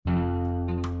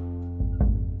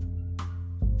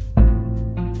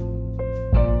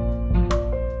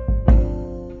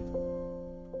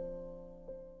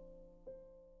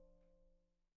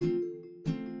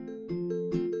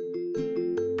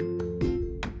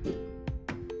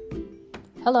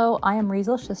Hello, I am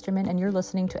Riesel Schusterman, and you're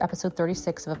listening to episode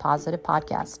 36 of A Positive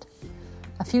Podcast.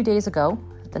 A few days ago,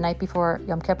 the night before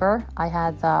Yom Kippur, I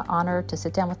had the honor to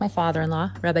sit down with my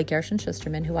father-in-law, Rabbi Gershon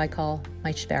Schusterman, who I call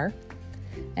my shver,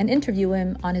 and interview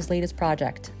him on his latest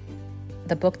project,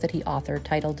 the book that he authored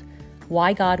titled,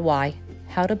 Why God, Why?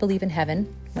 How to Believe in Heaven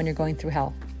When You're Going Through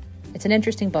Hell. It's an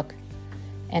interesting book,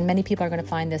 and many people are going to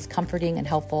find this comforting and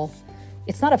helpful.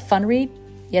 It's not a fun read,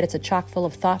 yet it's a chock full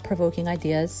of thought-provoking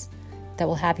ideas that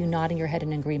will have you nodding your head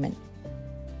in agreement.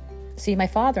 See, my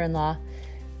father-in-law,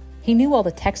 he knew all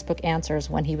the textbook answers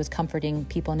when he was comforting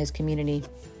people in his community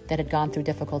that had gone through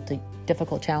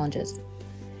difficult challenges.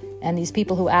 And these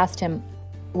people who asked him,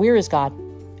 where is God?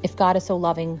 If God is so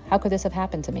loving, how could this have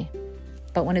happened to me?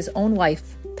 But when his own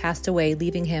wife passed away,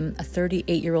 leaving him a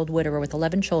 38-year-old widower with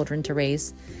 11 children to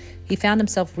raise, he found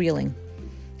himself reeling,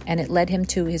 and it led him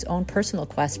to his own personal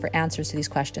quest for answers to these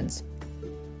questions.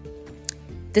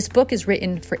 This book is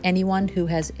written for anyone who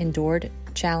has endured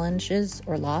challenges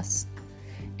or loss,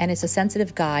 and it's a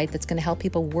sensitive guide that's going to help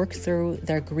people work through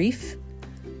their grief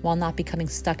while not becoming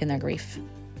stuck in their grief.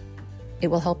 It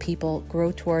will help people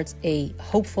grow towards a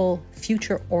hopeful,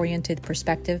 future-oriented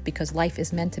perspective because life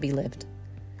is meant to be lived.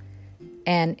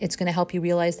 And it's going to help you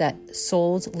realize that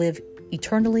souls live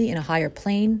eternally in a higher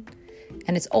plane,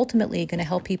 and it's ultimately going to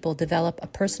help people develop a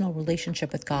personal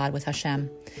relationship with God, with Hashem,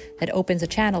 that opens a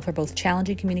channel for both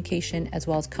challenging communication as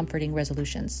well as comforting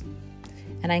resolutions.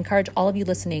 And I encourage all of you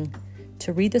listening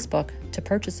to read this book, to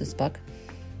purchase this book,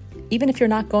 even if you're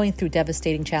not going through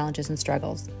devastating challenges and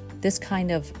struggles. This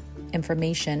kind of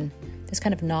information, this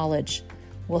kind of knowledge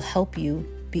will help you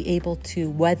be able to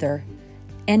weather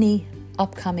any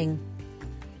upcoming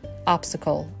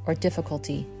obstacle or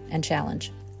difficulty and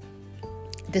challenge.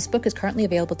 This book is currently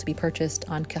available to be purchased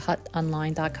on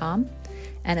kahutonline.com,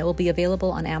 and it will be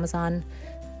available on Amazon,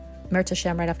 Mirz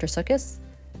Hashem, right after Sukkot.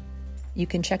 You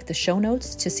can check the show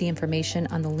notes to see information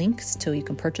on the links till you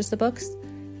can purchase the books.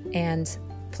 And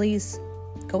please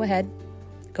go ahead,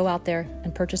 go out there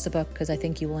and purchase the book because I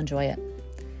think you will enjoy it.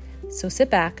 So sit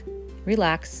back,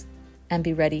 relax, and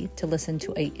be ready to listen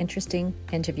to an interesting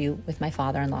interview with my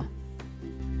father-in-law.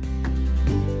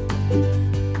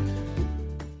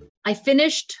 I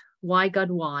finished Why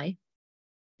God, Why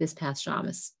this past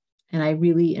Shabbos, and I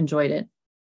really enjoyed it.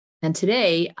 And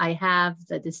today I have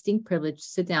the distinct privilege to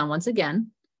sit down once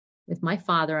again with my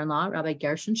father-in-law, Rabbi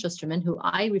Gershon Schusterman, who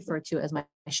I refer to as my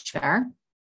shver.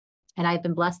 And I've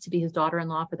been blessed to be his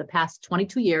daughter-in-law for the past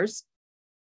 22 years.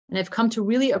 And I've come to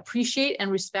really appreciate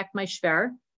and respect my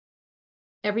shver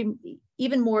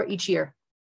even more each year.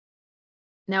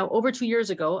 Now, over 2 years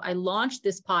ago, I launched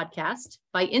this podcast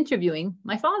by interviewing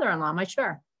my father-in-law, my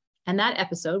shver. And that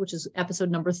episode, which is episode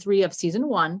number 3 of season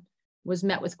 1, was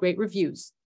met with great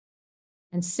reviews.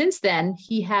 And since then,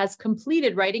 he has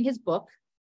completed writing his book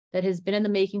that has been in the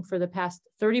making for the past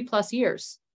 30 plus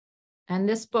years. And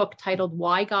this book, titled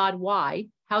Why God, Why?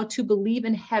 How to Believe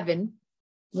in Heaven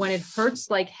When It Hurts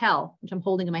Like Hell, which I'm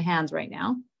holding in my hands right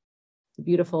now. It's a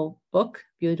beautiful book,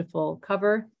 beautiful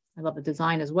cover. I love the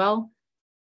design as well.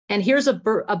 And here's a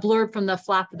blurb from the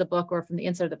flap of the book or from the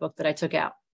inside of the book that I took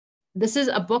out. This is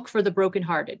a book for the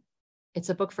brokenhearted. It's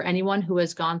a book for anyone who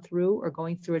has gone through or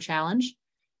going through a challenge.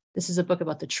 This is a book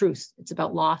about the truth. It's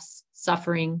about loss,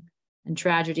 suffering, and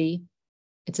tragedy.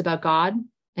 It's about God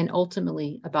and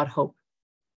ultimately about hope.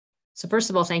 So first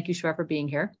of all, thank you, shver, for being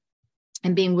here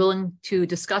and being willing to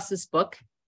discuss this book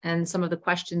and some of the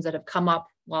questions that have come up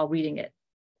while reading it.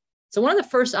 So one of the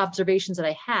first observations that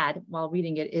I had while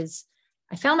reading it is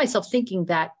I found myself thinking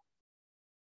that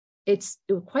it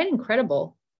was quite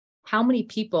incredible how many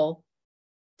people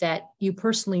that you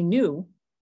personally knew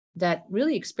that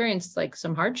really experienced like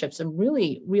some hardships and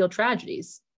really real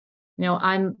tragedies. You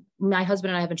know, my husband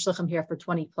and I have been shluchim here for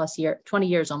 20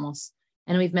 years almost.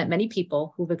 And we've met many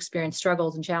people who've experienced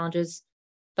struggles and challenges,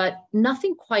 but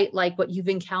nothing quite like what you've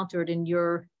encountered in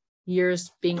your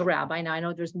years being a rabbi. Now I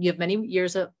know you have many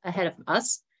years ahead of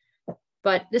us,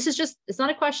 but it's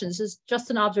not a question. This is just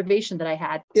an observation that I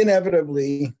had.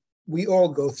 Inevitably, we all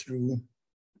go through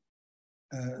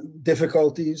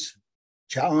difficulties,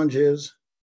 challenges,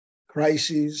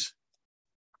 crises,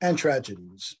 and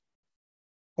tragedies.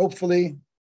 Hopefully,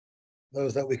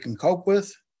 those that we can cope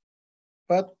with,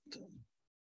 but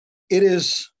it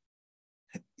is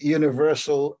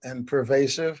universal and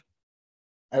pervasive.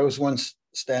 I was once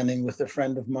standing with a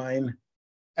friend of mine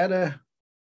at a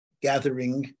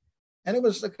gathering, and it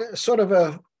was like a sort of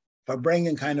a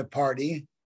Farbrengen kind of party.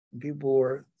 People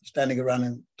were standing around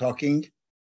and talking.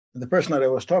 And the person that I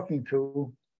was talking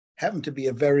to happened to be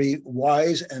a very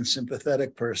wise and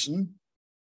sympathetic person.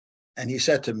 And he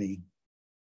said to me,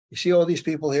 You see all these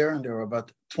people here, and there were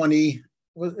about 20,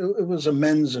 it was a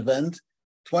men's event,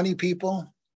 20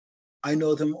 people. I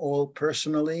know them all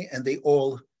personally, and they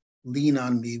all lean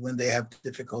on me when they have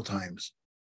difficult times.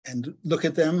 And look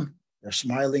at them, they're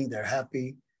smiling, they're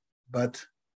happy, but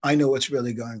I know what's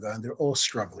really going on. They're all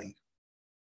struggling.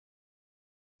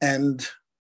 And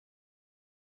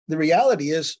the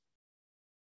reality is,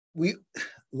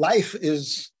 life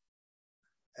is,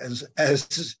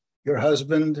 as your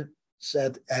husband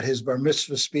said at his bar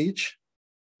mitzvah speech,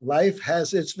 life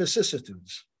has its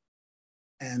vicissitudes.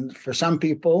 And for some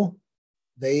people,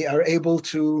 they are able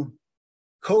to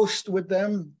coast with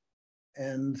them.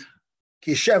 And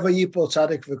Kisheva Yipol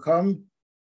Tzadik V'Kom,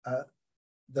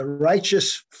 the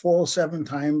righteous fall 7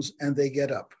 times and they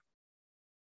get up.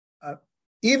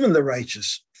 Even the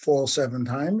righteous fall 7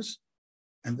 times.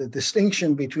 And the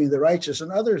distinction between the righteous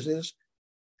and others is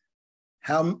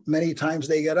how many times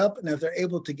they get up, and if they're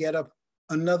able to get up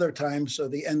another time, so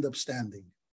they end up standing.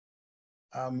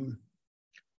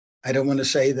 I don't want to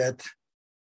say that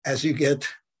as you get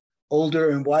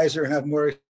older and wiser and have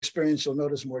more experience, you'll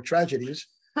notice more tragedies.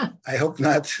 I hope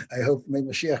not. I hope may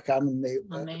Mashiach come and may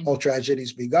all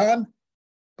tragedies be gone.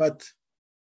 But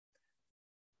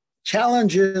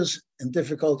challenges and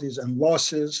difficulties and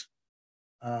losses,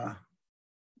 the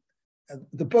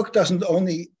book doesn't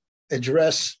only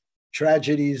address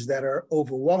tragedies that are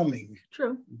overwhelming.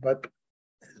 True. But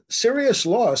serious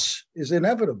loss is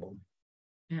inevitable.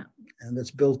 Yeah. And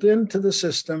it's built into the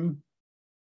system.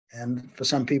 And for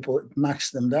some people, it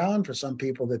knocks them down. For some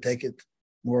people, they take it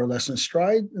more or less in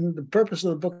stride. And the purpose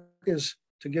of the book is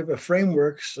to give a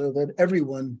framework so that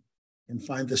everyone can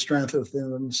find the strength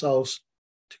within themselves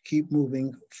to keep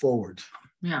moving forward.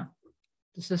 Yeah,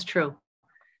 this is true.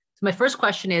 So my first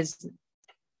question is,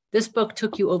 this book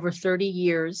took you over 30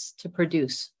 years to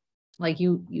produce. Like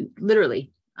you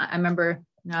literally, I remember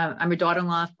I'm your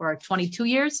daughter-in-law for 22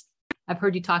 years. I've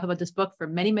heard you talk about this book for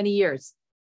many, many years.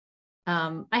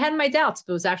 I had my doubts if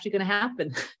it was actually going to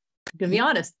happen. I'm going to be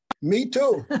honest. Me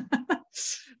too.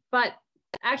 But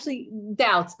actually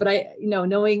doubts, but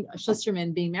knowing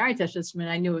Schusterman, being married to Schusterman,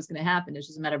 I knew it was going to happen. It's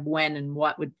just a matter of when and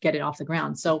what would get it off the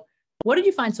ground. So what did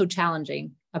you find so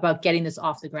challenging about getting this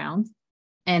off the ground?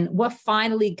 And what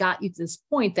finally got you to this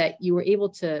point that you were able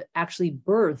to actually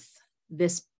birth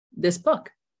this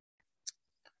book?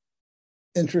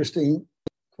 Interesting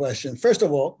question. First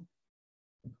of all,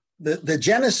 the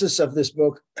genesis of this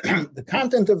book, the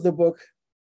content of the book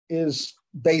is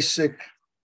basic.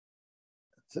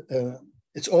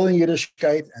 It's all in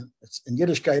Yiddishkeit, and it's in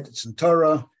Yiddishkeit, it's in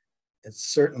Torah. It's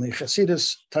certainly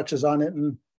Hasidus touches on it,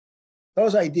 and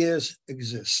those ideas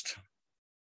exist.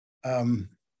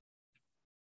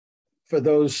 For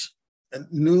those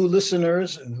new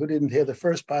listeners and who didn't hear the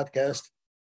first podcast,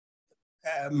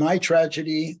 my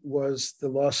tragedy was the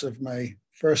loss of my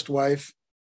first wife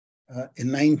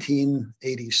in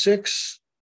 1986.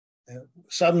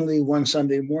 Suddenly, one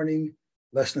Sunday morning,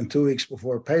 less than 2 weeks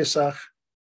before Pesach,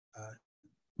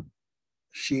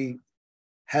 she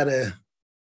had a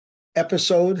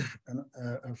episode,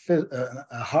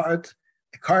 a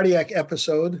cardiac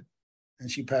episode,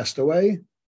 and she passed away.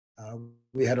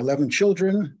 We had 11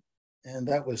 children, and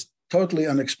that was totally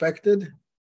unexpected.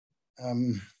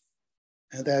 And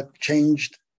that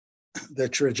changed the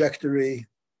trajectory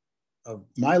of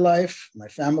my life, my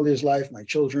family's life, my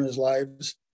children's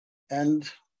lives,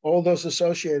 and all those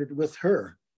associated with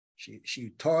her.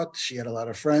 She taught, she had a lot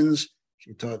of friends.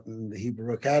 She taught in the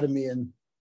Hebrew Academy in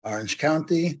Orange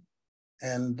County.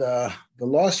 And the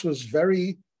loss was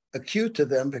very acute to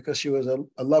them because she was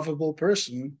a lovable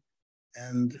person.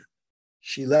 And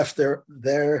she left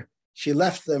she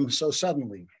left them so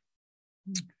suddenly.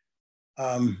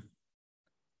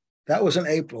 That was in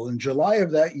April. In July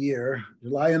of that year,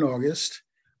 July and August,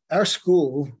 our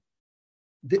school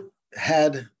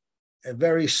had a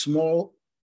very small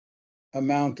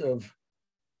amount of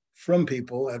from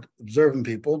people, observant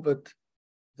people, but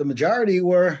the majority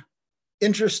were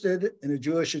interested in a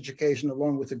Jewish education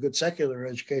along with a good secular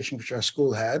education, which our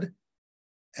school had.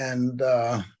 And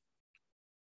our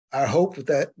hope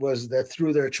was that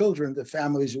through their children, the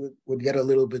families would get a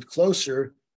little bit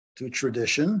closer to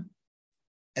tradition.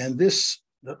 And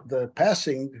the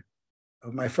passing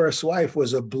of my first wife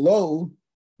was a blow,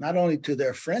 not only to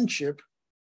their friendship,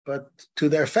 but to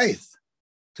their faith,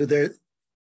 to their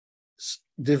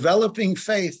developing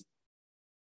faith.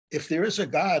 If there is a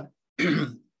God,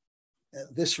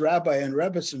 this rabbi and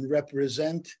Rebbetzin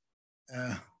represent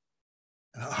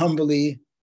humbly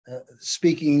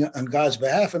speaking on God's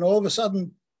behalf. And all of a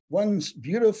sudden, one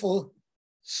beautiful,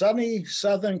 sunny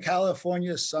Southern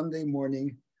California Sunday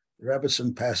morning,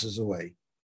 Rebbetzin passes away.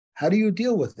 how do you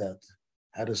deal with that?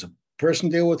 How does a person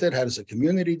deal with it? How does a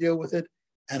community deal with it?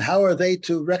 And how are they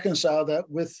to reconcile that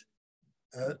with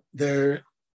their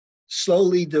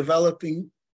slowly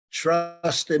developing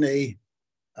trust in a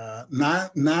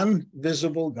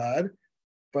non-visible God,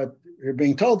 but you're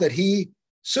being told that he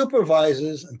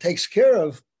supervises and takes care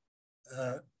of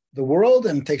the world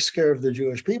and takes care of the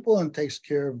Jewish people and takes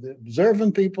care of the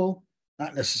observant people,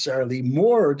 not necessarily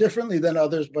more or differently than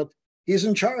others, but he's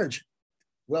in charge.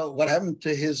 Well, what happened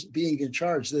to his being in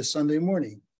charge this Sunday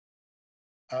morning?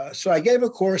 So I gave a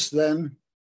course then,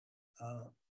 a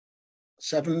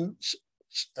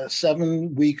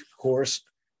 7-week course,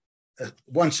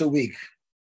 once a week,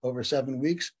 over 7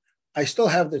 weeks. I still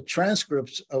have the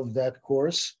transcripts of that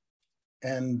course.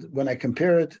 And when I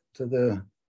compare it to the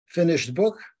finished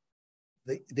book,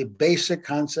 the basic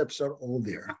concepts are all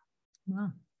there.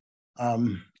 Wow.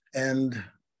 And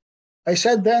I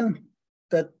said then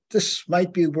that this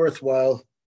might be worthwhile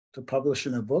to publish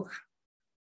in a book.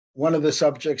 One of the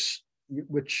subjects,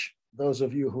 which those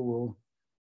of you who will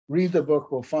read the book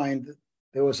will find,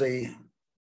 there was a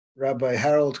Rabbi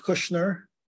Harold Kushner,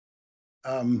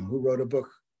 who wrote a book,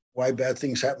 Why Bad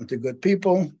Things Happen to Good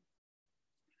People,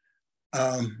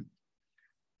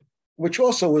 which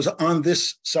also was on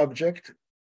this subject.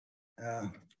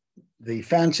 The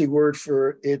fancy word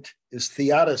for it is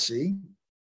theodicy,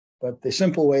 but the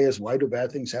simple way is, why do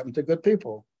bad things happen to good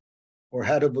people? Or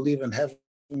how to believe in heaven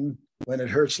when it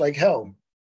hurts like hell.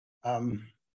 And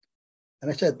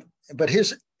I said, but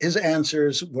his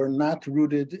answers were not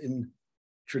rooted in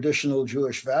traditional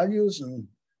Jewish values and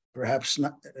perhaps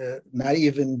not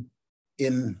even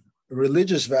in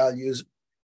religious values,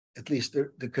 at least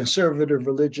the conservative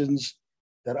religions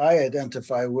that I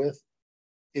identify with,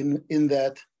 in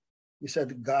that he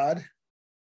said God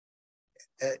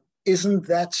isn't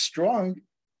that strong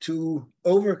to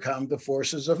overcome the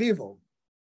forces of evil.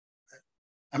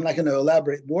 I'm not going to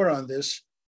elaborate more on this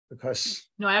because...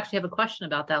 No, I actually have a question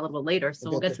about that a little bit later, so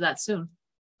we'll get to that soon.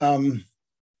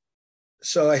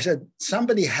 So I said,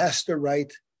 somebody has to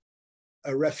write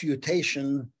a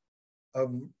refutation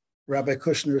of Rabbi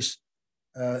Kushner's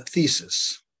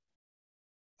thesis.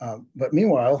 But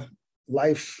meanwhile,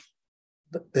 life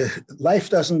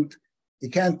doesn't, you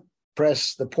can't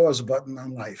press the pause button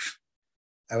on life.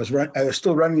 I was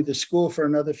still running the school for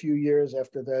another few years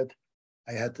after that.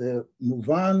 I had to move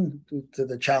on to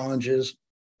the challenges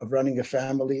of running a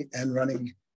family and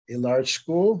running a large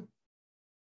school.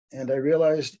 And I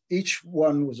realized each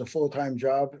one was a full-time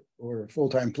job or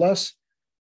full-time plus.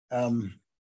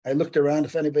 I looked around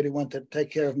if anybody wanted to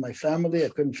take care of my family. I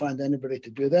couldn't find anybody to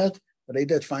do that, but I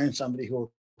did find somebody who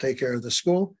will take care of the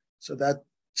school. So that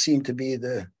seemed to be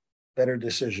the better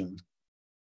decision.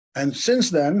 And since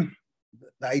then,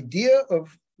 the idea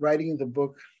of writing the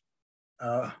book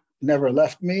never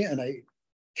left me, and I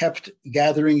kept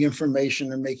gathering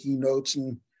information and making notes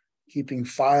and keeping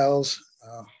files.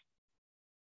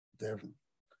 They're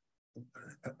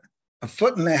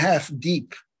 1.5 feet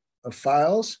deep of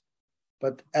files,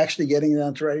 but actually getting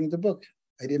down to writing the book,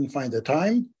 I didn't find the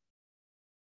time.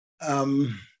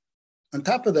 On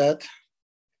top of that,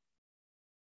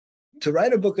 to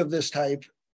write a book of this type,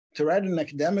 to write an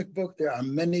academic book, there are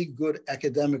many good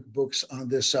academic books on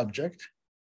this subject,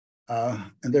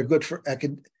 and they're good for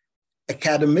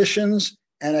academicians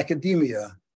and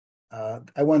academia.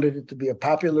 I wanted it to be a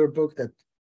popular book that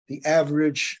the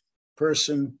average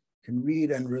person can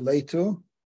read and relate to.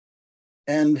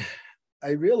 And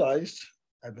I realized,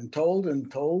 I've been told,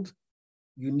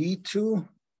 you need to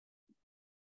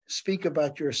speak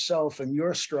about yourself and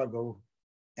your struggle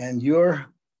and your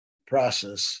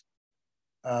process.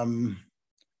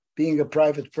 Being a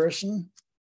private person,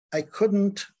 I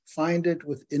couldn't find it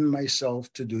within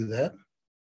myself to do that.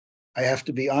 I have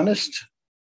to be honest,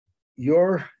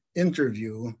 your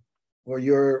interview or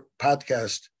your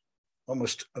podcast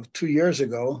almost 2 years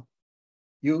ago,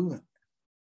 you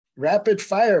rapid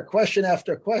fire question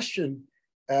after question,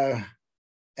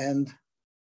 and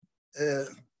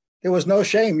there was no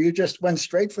shame. You just went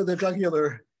straight for the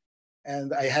jugular,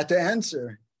 and I had to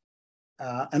answer.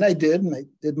 And I did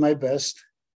my best.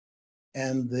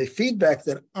 And the feedback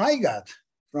that I got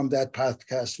from that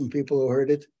podcast, from people who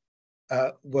heard it,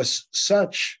 was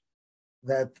such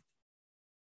that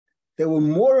they were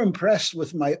more impressed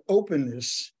with my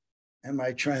openness and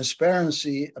my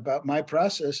transparency about my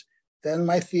process than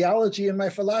my theology and my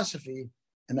philosophy.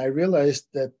 And I realized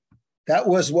that that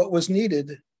was what was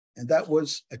needed, and that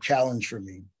was a challenge for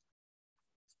me.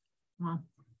 Wow.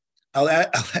 I'll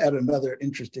add another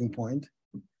interesting point.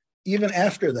 Even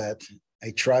after that,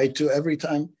 I tried to every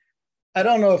time. I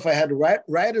don't know if I had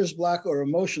writer's block or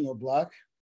emotional block,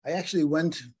 I actually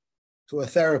went to a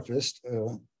therapist,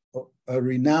 a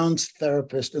renowned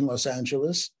therapist in Los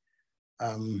Angeles.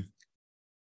 And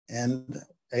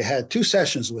I had 2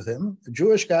 sessions with him, a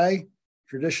Jewish guy,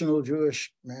 traditional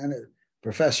Jewish man, a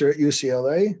professor at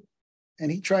UCLA.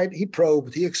 And he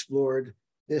probed, he explored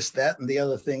this, that, and the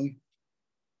other thing.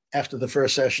 After the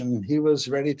first session, he was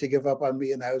ready to give up on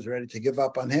me and I was ready to give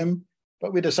up on him.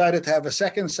 But we decided to have a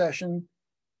second session.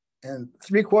 And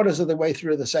 3/4 of the way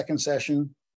through the second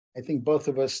session, I think both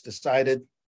of us decided,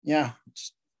 yeah,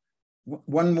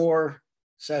 one more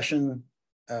session,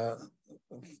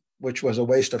 which was a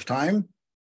waste of time.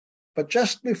 But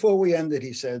just before we ended,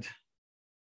 he said,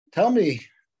 tell me,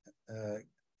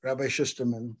 Rabbi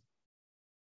Schusterman,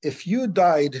 if you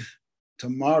died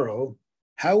tomorrow,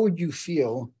 how would you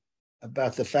feel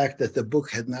about the fact that the book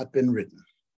had not been written?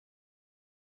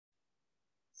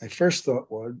 My first thought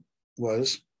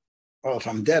was, well, if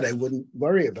I'm dead, I wouldn't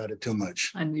worry about it too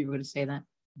much. I knew you were going to say that.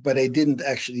 But I didn't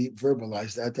actually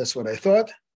verbalize that. That's what I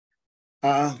thought.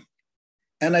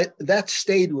 And that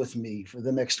stayed with me for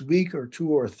the next week or 2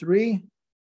 or 3.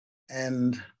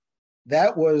 And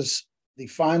that was the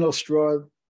final straw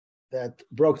that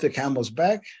broke the camel's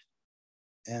back.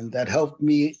 And that helped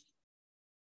me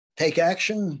take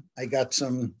action. I got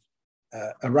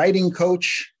a writing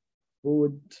coach who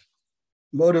would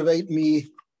motivate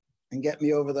me and get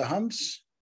me over the humps,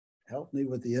 help me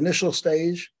with the initial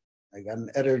stage. I got an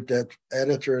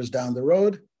editors down the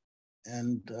road.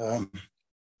 And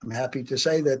I'm happy to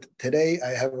say that today I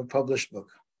have a published book.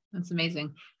 That's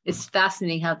amazing. It's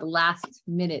fascinating how the last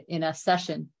minute in a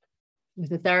session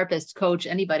with a therapist, coach,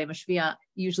 anybody, mashpia,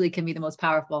 usually can be the most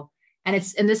powerful. And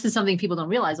this is something people don't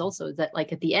realize also, is that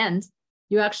like at the end,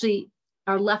 you actually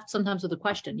are left sometimes with a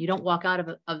question. You don't walk out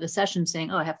of the session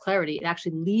saying, oh, I have clarity. It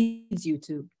actually leads you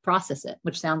to process it,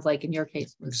 which sounds like in your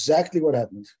case. Exactly what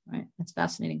happened. Right. That's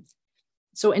fascinating.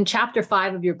 So in chapter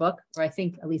 5 of your book, or I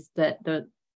think at least the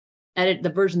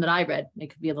version that I read,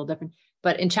 it could be a little different,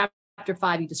 but in chapter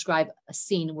 5, you describe a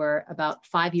scene where about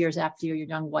 5 years after your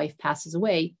young wife passes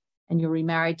away and you're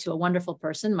remarried to a wonderful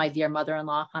person, my dear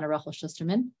mother-in-law, Hannah Rachel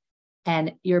Schusterman,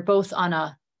 and you're both on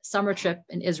a summer trip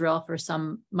in Israel for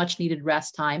some much needed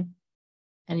rest time.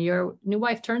 And your new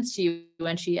wife turns to you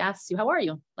and she asks you, how are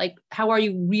you? Like, how are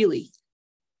you really?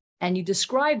 And you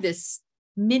describe this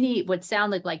what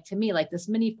sounded like to me, like this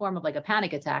mini form of like a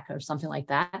panic attack or something like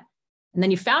that. And then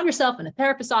you found yourself in a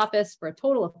therapist's office for a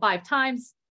total of 5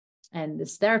 times. And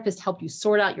this therapist helped you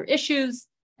sort out your issues.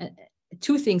 And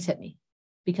 2 things hit me,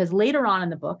 because later on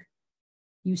in the book,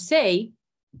 you say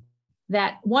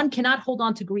that one cannot hold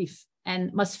on to grief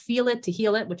and must feel it to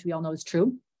heal it, which we all know is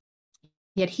true.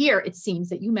 Yet here, it seems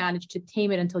that you managed to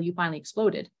tame it until you finally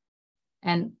exploded.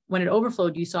 And when it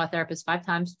overflowed, you saw a therapist 5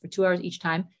 times for 2 hours each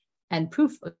time, and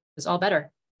proof was all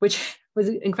better, which was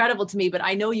incredible to me. But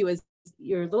I know you're a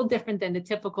little different than the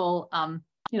typical,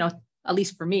 at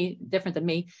least for me, different than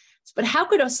me. But how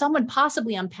could someone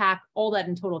possibly unpack all that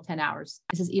in total 10 hours?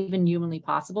 Is this even humanly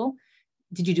possible?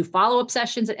 Did you do follow-up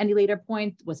sessions at any later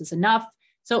point? Was this enough?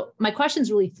 So my question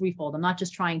is really threefold. I'm not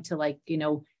just trying to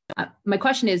my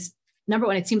question is, number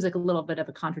one, it seems like a little bit of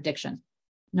a contradiction.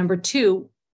 Number 2,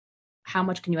 how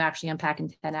much can you actually unpack in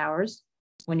 10 hours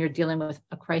when you're dealing with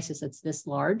a crisis that's this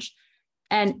large?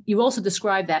 And you also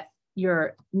described that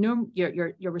your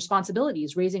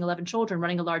responsibilities, raising 11 children,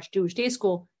 running a large Jewish day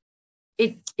school,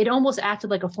 it almost acted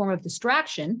like a form of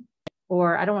distraction,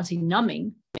 or I don't want to say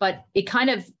numbing, but it kind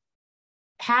of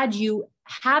had you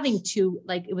having to,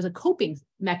 like, it was a coping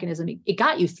mechanism. It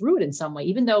got you through it in some way,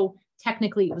 even though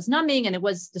technically it was numbing and it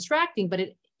was distracting, but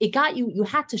it got you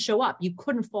had to show up. You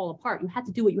couldn't fall apart. You had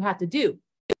to do what you had to do.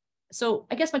 So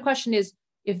I guess my question is,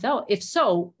 if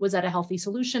so, was that a healthy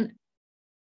solution?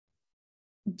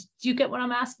 Do you get what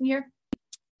I'm asking here?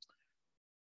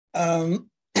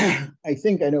 I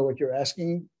think I know what you're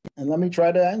asking, and let me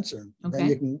try to answer. Okay. Then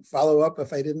you can follow up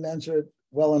if I didn't answer it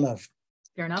well enough.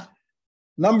 Fair enough.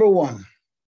 Number 1,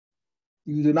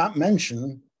 you do not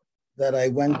mention that I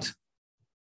went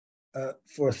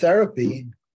for therapy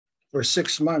for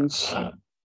 6 months,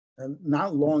 and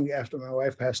not long after my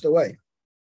wife passed away.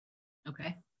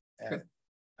 Okay.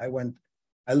 I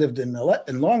lived in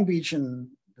Long Beach, and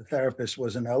the therapist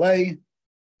was in LA,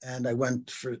 and I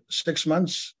went for 6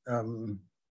 months on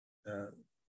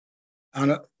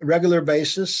a regular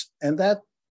basis, and that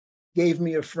gave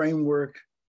me a framework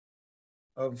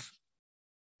of.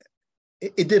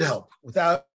 It did help,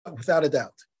 without a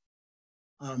doubt.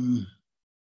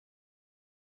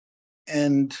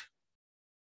 And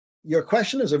your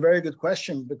question is a very good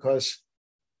question, because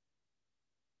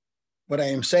what I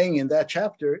am saying in that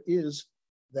chapter is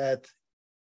that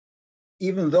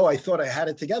even though I thought I had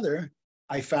it together,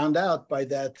 I found out by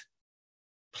that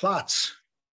plots,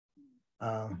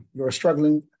 you're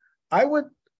struggling. I would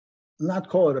not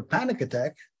call it a panic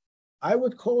attack. I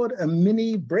would call it a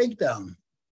mini breakdown.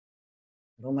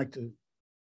 I don't like to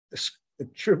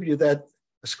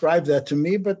ascribe that to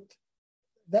me, but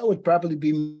that would probably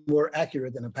be more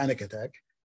accurate than a panic attack.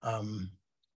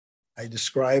 I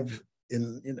describe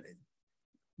in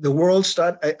the world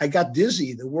I got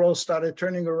dizzy. The world started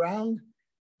turning around.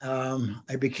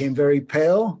 I became very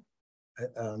pale,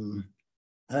 and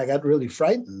I got really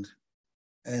frightened.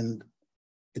 And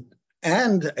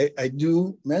I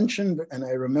do mention, and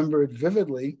I remember it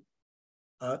vividly,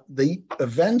 the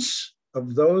events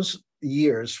of those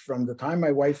years, from the time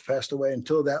my wife passed away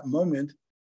until that moment,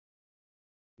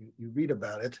 you read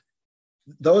about it,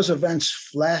 those events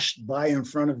flashed by in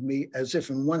front of me as if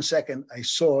in 1 second I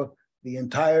saw the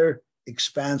entire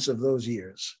expanse of those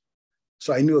years.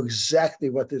 So I knew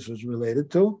exactly what this was related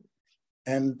to.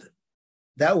 And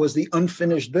that was the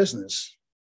unfinished business,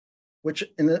 which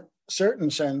in a certain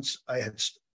sense, I had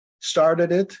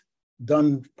started it,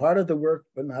 done part of the work,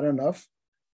 but not enough.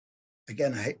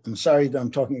 Again, I'm sorry that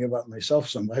I'm talking about myself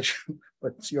so much,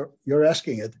 but you're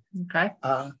asking it. Okay.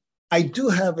 I do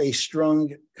have a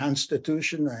strong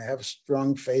constitution. I have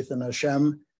strong faith in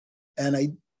Hashem, and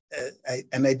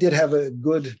I did have a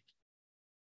good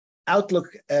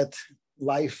outlook at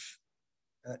life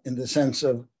in the sense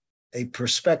of a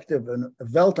perspective and a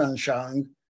Weltanschauung,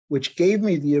 which gave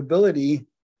me the ability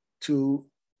to,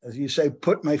 as you say,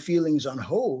 put my feelings on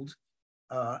hold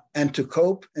and to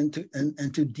cope and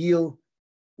to deal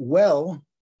well,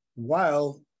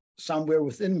 while somewhere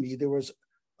within me there was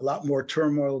a lot more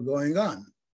turmoil going on.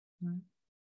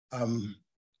 Mm-hmm.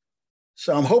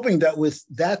 So I'm hoping that with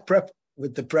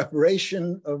the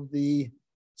preparation of the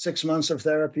 6 months of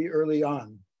therapy early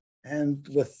on, and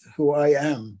with who I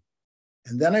am,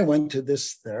 and then I went to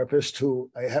this therapist who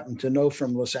I happen to know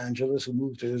from Los Angeles, who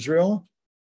moved to Israel,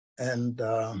 and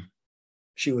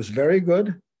she was very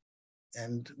good,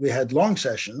 and we had long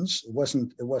sessions. It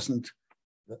wasn't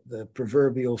the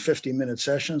proverbial 50-minute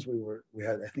sessions. We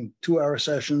had, I think, 2-hour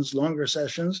sessions, longer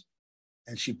sessions,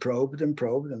 and she probed,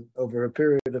 and over a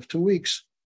period of 2 weeks,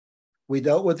 we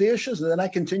dealt with the issues. And then I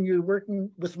continued working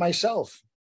with myself,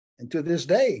 and to this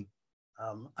day,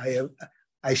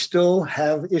 I still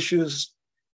have issues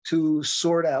to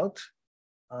sort out.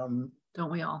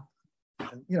 Don't we all?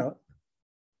 You know,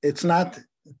 it's not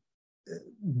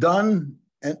done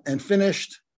and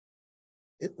finished.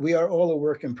 We are all a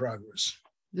work in progress.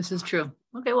 This is true.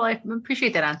 Okay, well, I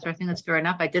appreciate that answer. I think that's fair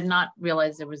enough. I did not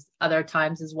realize there was other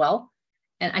times as well.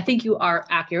 And I think you are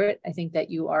accurate. I think that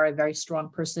you are a very strong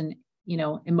person,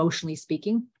 emotionally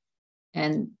speaking.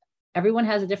 And everyone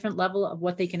has a different level of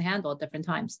what they can handle at different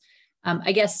times.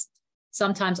 I guess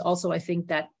sometimes also I think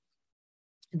that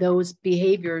those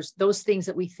behaviors, those things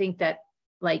that we think that,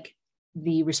 like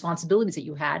the responsibilities that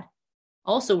you had,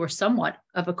 also were somewhat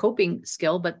of a coping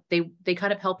skill, but they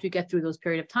kind of helped you get through those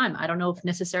period of time. I don't know if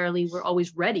necessarily we're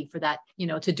always ready for that,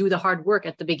 to do the hard work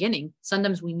at the beginning.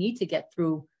 Sometimes we need to get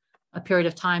through a period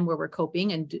of time where we're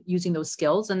coping and using those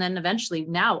skills. And then eventually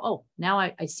now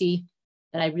I see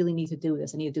that I really need to do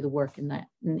this. I need to do the work. And that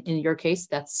in your case,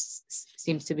 that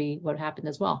seems to be what happened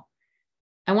as well.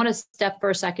 I want to step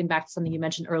for a second back to something you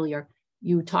mentioned earlier.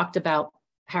 You talked about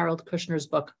Harold Kushner's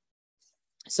book.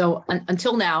 So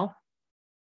until now,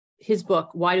 his book,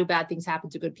 Why Do Bad Things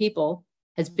Happen to Good People,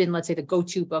 has been, let's say, the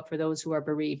go-to book for those who are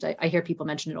bereaved. I hear people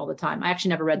mention it all the time. I actually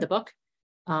never read the book.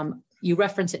 You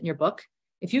reference it in your book.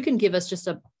 If you can give us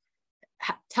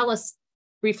tell us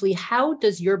briefly, how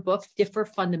does your book differ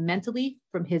fundamentally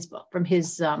from his book, from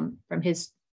his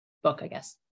book, I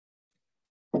guess?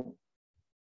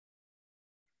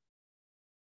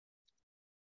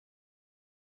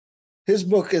 His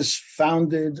book is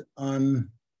founded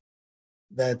on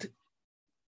that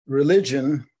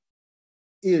religion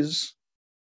is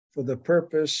for the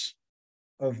purpose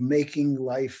of making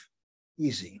life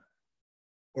easy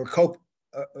or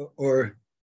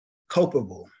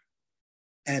copable.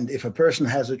 And if a person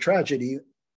has a tragedy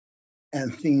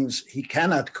and things he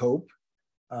cannot cope,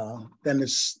 then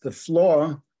it's the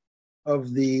flaw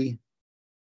of the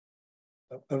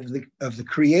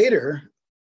creator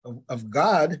of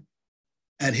God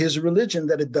and his religion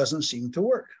that it doesn't seem to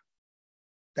work.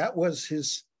 That was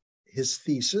his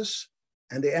thesis.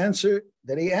 And the answer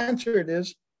that he answered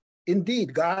is,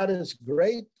 indeed, God is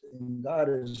great, and God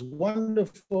is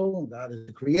wonderful, and God is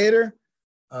the creator,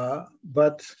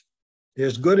 but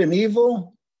there's good and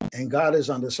evil, and God is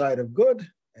on the side of good,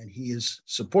 and he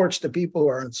supports the people who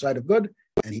are on the side of good,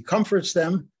 and he comforts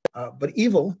them, but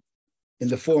evil in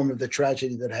the form of the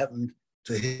tragedy that happened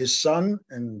to his son,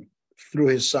 and through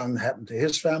his son happened to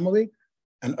his family,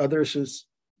 and others who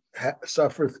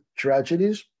suffer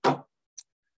tragedies.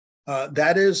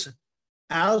 That is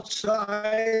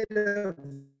outside of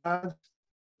God's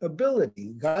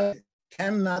ability. God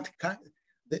cannot,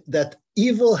 that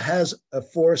evil has a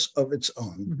force of its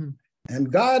own.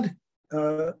 And God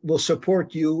will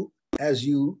support you as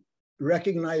you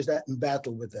recognize that and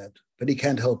battle with that, but he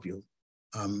can't help you.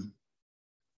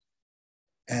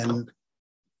 And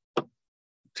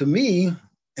to me,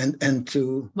 and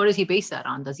to... What does he base that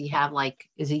on? Does he have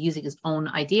is he using his own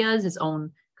ideas, his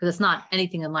own, because it's not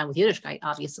anything in line with Yiddishkeit,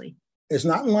 obviously. It's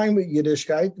not in line with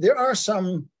Yiddishkeit. There are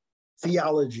some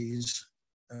theologies,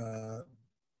 more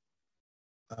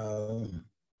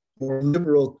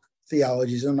liberal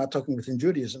theologies, I'm not talking within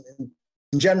Judaism,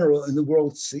 in general, in the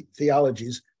world's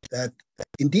theologies, that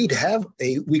indeed have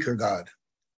a weaker God.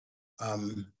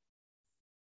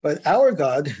 But our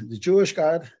God, the Jewish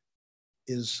God,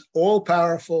 is all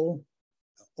powerful,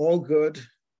 all good,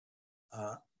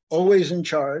 always in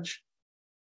charge,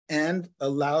 and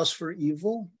allows for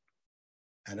evil.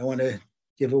 I don't want to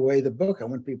give away the book. I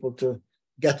want people to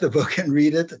get the book and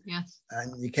read it. Yes.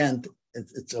 And you can't,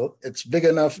 it's big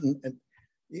enough, and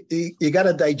you got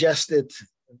to digest it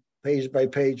page by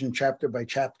page and chapter by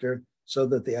chapter so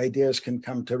that the ideas can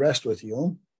come to rest with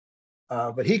you.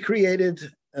 But he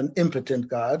created an impotent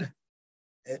God,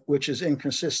 which is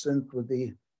inconsistent with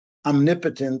the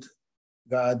omnipotent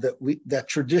God that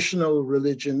traditional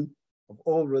religion of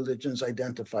all religions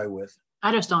identify with.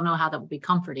 I just don't know how that would be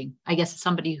comforting. I guess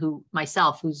somebody who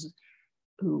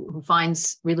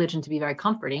finds religion to be very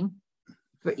comforting,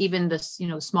 for even the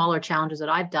smaller challenges that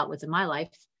I've dealt with in my life,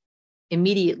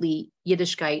 immediately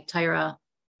Yiddishkeit, Torah,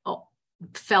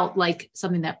 felt like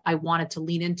something that I wanted to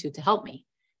lean into to help me.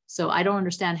 So I don't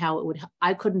understand how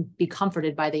I couldn't be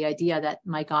comforted by the idea that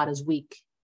my God is weak.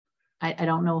 I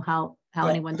don't know how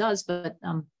anyone does, but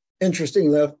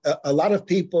interesting. A lot of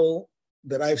people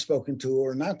that I've spoken to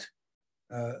are not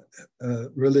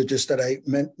religious that I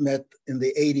met in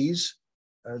the 80s,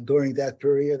 during that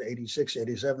period, 86,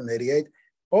 87, 88,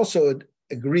 also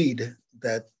agreed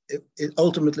that it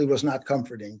ultimately was not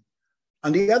comforting.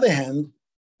 On the other hand,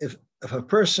 if a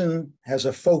person has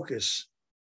a focus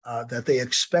that they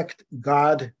expect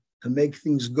God to make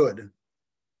things good,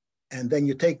 and then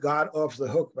you take God off the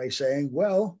hook by saying,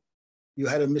 well, you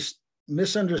had a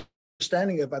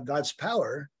misunderstanding about God's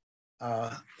power,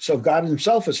 so God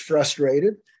himself is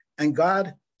frustrated, and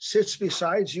God sits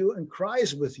beside you and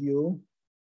cries with you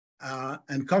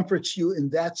and comforts you in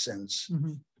that sense.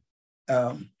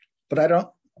 But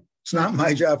it's not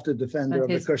my job to defend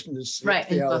the Christian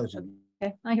theology.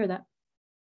 Okay, I hear that.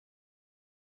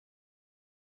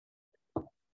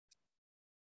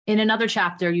 In another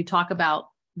chapter, you talk about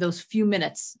those few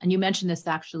minutes, and you mentioned this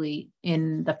actually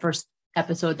in the first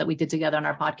episode that we did together on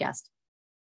our podcast,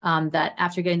 that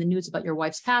after getting the news about your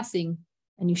wife's passing,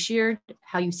 and you shared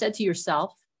how you said to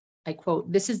yourself, I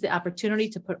quote, "This is the opportunity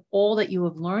to put all that you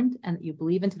have learned and that you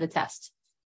believe into the test."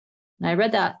 And I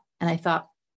read that and I thought,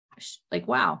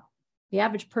 wow, the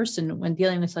average person when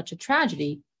dealing with such a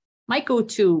tragedy might go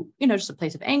to, just a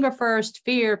place of anger first,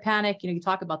 fear, panic. You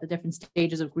talk about the different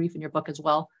stages of grief in your book as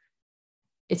well.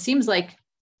 It seems like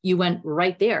you went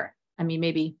right there. I mean,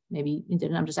 maybe you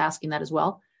didn't. I'm just asking that as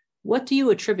well. What do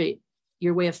you attribute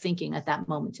your way of thinking at that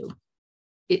moment to?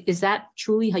 Is that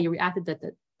truly how you reacted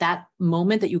that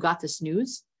moment that you got this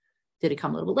news? Did it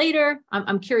come a little bit later?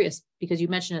 I'm curious, because you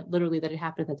mentioned it literally that it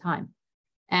happened at the time.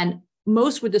 And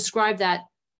most would describe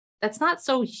that's not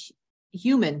so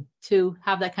human to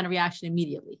have that kind of reaction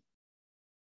immediately.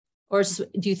 Or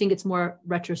do you think it's more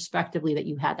retrospectively that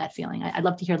you had that feeling? I'd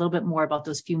love to hear a little bit more about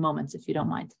those few moments, if you don't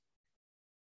mind,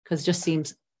 because it just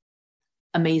seems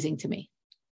amazing to me.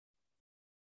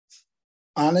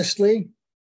 Honestly,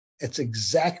 it's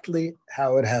exactly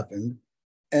how it happened.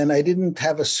 And I didn't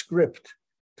have a script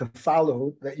to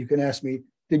follow that you can ask me,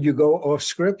 did you go off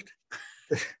script?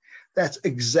 That's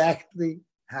exactly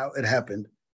how it happened.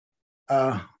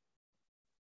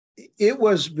 It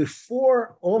was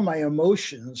before all my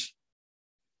emotions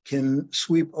can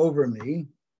sweep over me.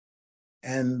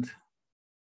 And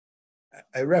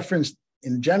I referenced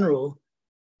in general,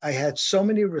 I had so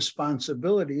many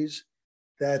responsibilities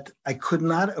that I could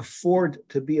not afford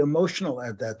to be emotional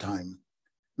at that time.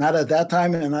 Not at that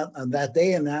time, and not on that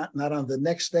day, and not on the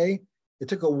next day. It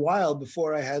took a while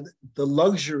before I had the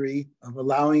luxury of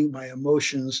allowing my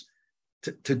emotions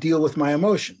to deal with my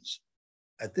emotions.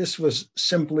 This was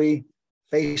simply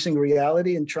facing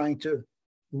reality and trying to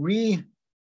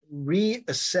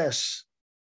reassess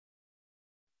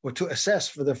or to assess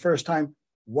for the first time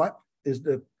what is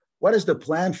the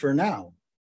plan for now.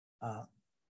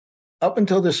 Up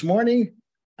until this morning,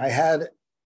 I had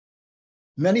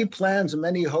many plans and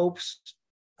many hopes,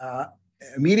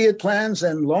 immediate plans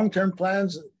and long-term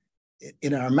plans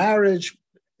in our marriage,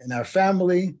 in our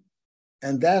family,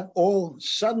 and that all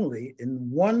suddenly in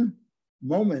one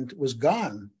moment was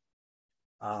gone.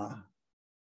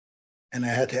 And I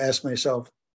had to ask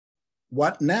myself,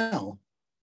 what now?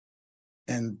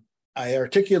 And I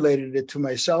articulated it to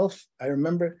myself. I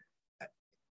remember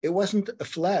it wasn't a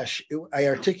flash. I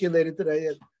articulated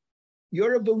that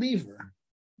you're a believer.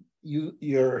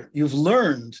 You've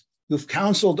learned, you've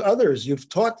counseled others, you've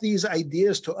taught these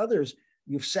ideas to others,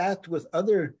 you've sat with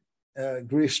other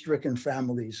grief-stricken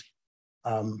families.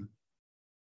 And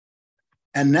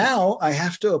now I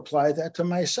have to apply that to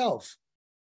myself.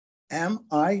 Am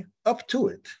I up to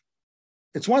it?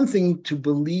 It's one thing to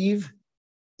believe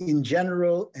in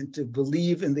general and to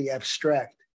believe in the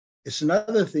abstract. It's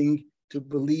another thing to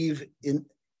believe in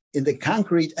the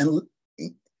concrete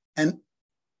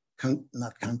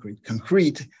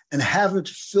concrete, and have it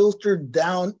filtered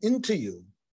down into you.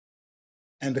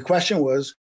 And the question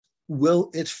was,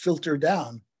 will it filter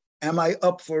down? Am I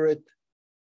up for it?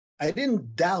 I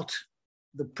didn't doubt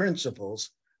the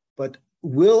principles, but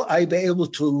will I be able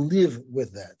to live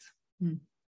with that?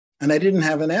 And I didn't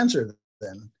have an answer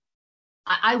then.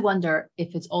 I wonder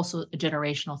if it's also a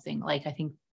generational thing. Like, I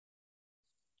think,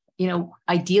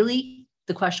 ideally,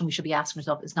 the question we should be asking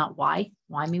ourselves is not why.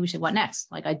 Why me? We should, what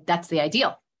next? Like, that's the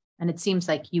ideal. And it seems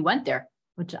like you went there,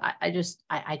 which I just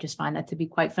find that to be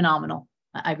quite phenomenal.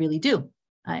 I really do.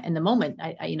 In the moment,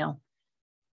 in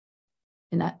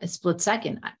that split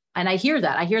second. And I hear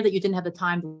that. I hear that you didn't have the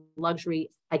time, the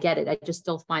luxury. I get it. I just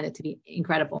still find it to be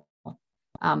incredible.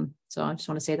 So I just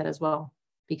want to say that as well,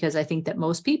 because I think that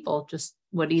most people just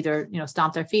would either,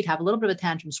 stomp their feet, have a little bit of a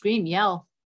tantrum, scream, yell,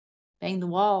 bang the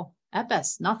wall,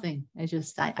 epis, nothing. I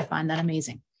find that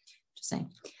amazing. Just saying.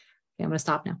 Okay, I'm going to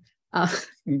stop now.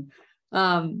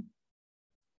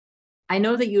 I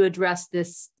know that you address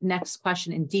this next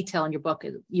question in detail in your book.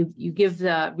 You give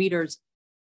the readers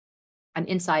an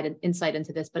insight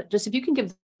into this, but just if you can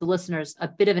give the listeners a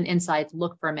bit of an inside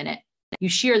look for a minute. You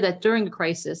share that during a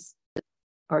crisis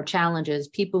or challenges,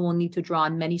 people will need to draw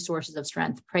on many sources of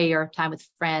strength: prayer, time with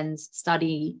friends,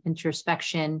 study,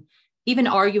 introspection, even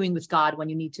arguing with God when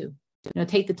you need to.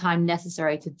 Take the time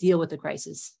necessary to deal with the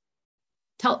crisis.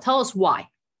 Tell us why.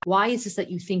 Why is this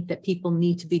that you think that people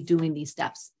need to be doing these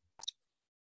steps?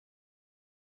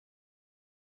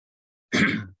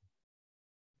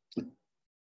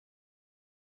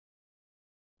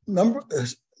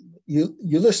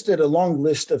 You listed a long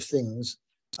list of things,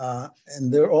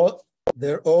 and they're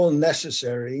all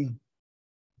necessary,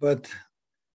 but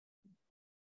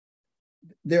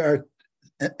there are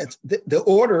the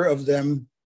order of them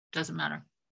doesn't matter.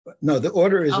 No, the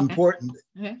order is important.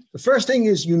 Okay. The first thing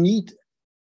is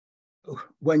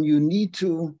when you need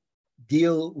to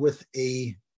deal with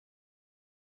a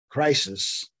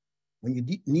crisis, when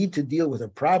you need to deal with a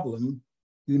problem,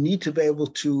 you need to be able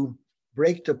to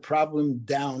break the problem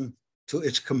down to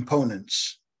its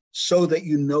components so that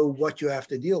you know what you have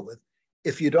to deal with.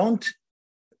 If you don't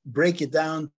break it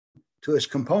down to its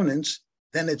components,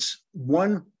 then it's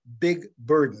one big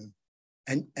burden,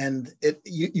 and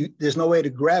there's no way to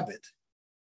grab it.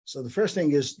 So the first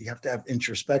thing is you have to have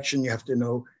introspection. You have to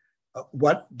know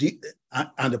on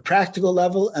the practical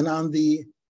level and on the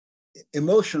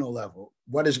emotional level,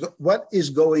 what is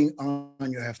going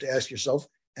on. You have to ask yourself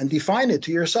and define it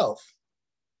to yourself.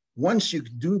 Once you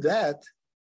do that,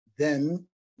 then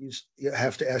you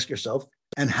have to ask yourself,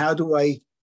 and how do I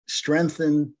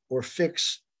strengthen or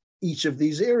fix each of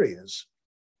these areas?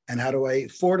 And how do I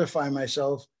fortify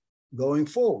myself going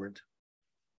forward?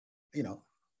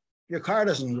 Your car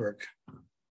doesn't work.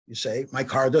 You say, my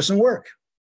car doesn't work.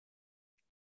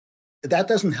 That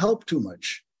doesn't help too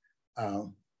much.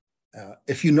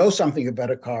 If you know something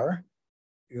about a car,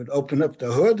 you would open up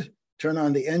the hood, turn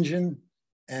on the engine,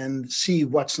 and see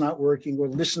what's not working, or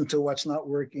listen to what's not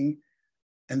working.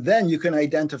 And then you can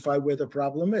identify where the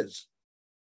problem is.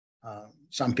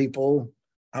 Some people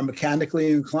are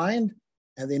mechanically inclined,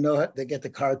 and they get the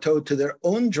car towed to their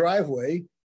own driveway,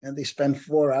 and they spend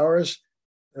 4 hours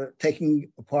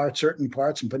taking apart certain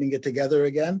parts and putting it together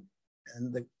again,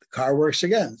 and the car works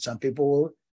again. Some people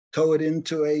will tow it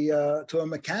into to a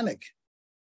mechanic.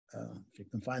 If you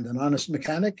can find an honest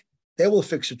mechanic, they will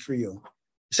fix it for you.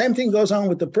 The same thing goes on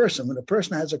with the person. When a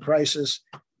person has a crisis,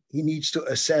 he needs to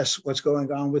assess what's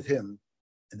going on with him.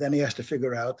 And then he has to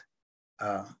figure out,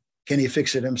 can he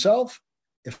fix it himself?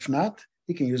 If not,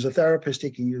 he can use a therapist.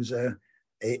 He can use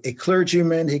a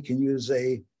clergyman. He can use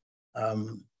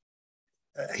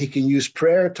he can use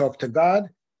prayer, talk to God.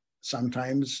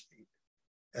 Sometimes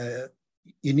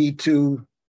you need to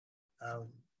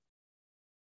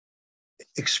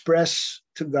express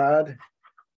to God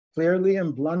clearly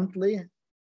and bluntly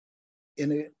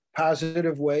in a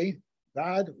positive way.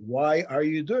 God, why are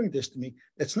you doing this to me?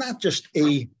 It's not just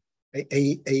a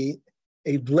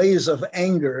blaze of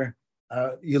anger.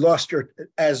 You lost your,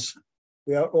 as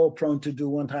we are all prone to do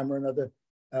one time or another,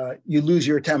 you lose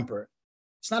your temper.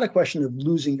 It's not a question of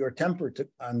losing your temper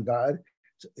on God.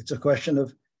 It's a question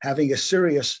of having a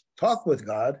serious talk with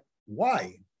God.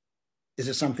 Why? Is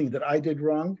it something that I did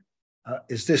wrong?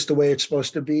 Is this the way it's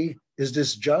supposed to be? Is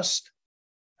this just?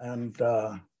 And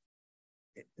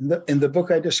in the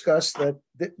book, I discussed that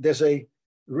there's a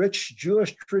rich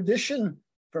Jewish tradition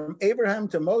from Abraham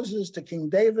to Moses to King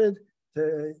David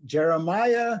to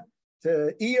Jeremiah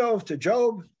to Eov to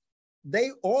Job. They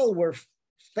all were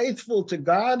faithful to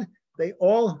God. They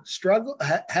all struggled,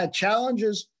 had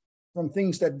challenges from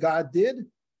things that God did,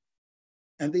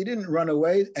 and they didn't run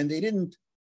away, and they didn't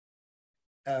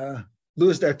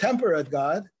lose their temper at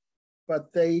God,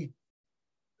 but they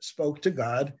spoke to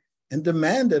God and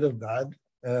demanded of God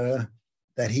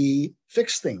that he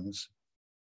fix things.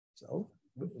 So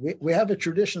we have a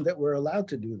tradition that we're allowed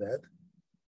to do that,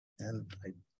 and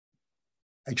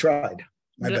I tried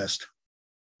my best.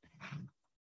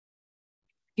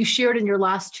 You shared in your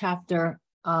last chapter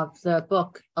of the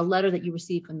book a letter that you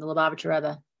received from the Lubavitcher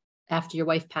Rebbe after your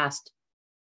wife passed.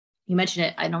 You mentioned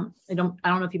it. I don't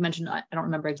know if you mentioned it. I don't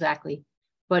remember exactly,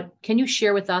 but can you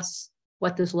share with us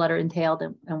what this letter entailed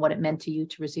and what it meant to you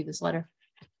to receive this letter?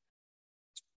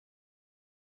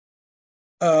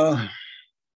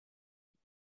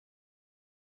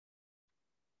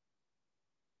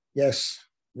 Yes,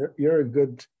 you're a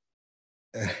good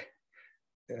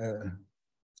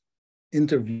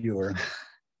interviewer.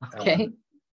 Okay.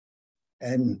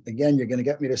 And again, you're going to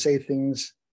get me to say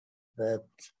things that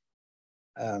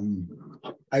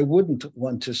I wouldn't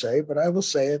want to say, but I will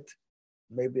say it.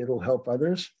 Maybe it'll help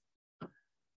others.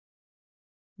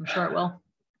 I'm sure it will.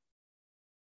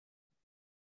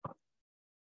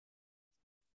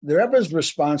 The Rebbe's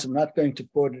response, I'm not going to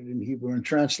quote it in Hebrew and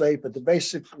translate, but the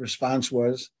basic response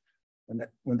was,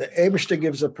 when the Eibishter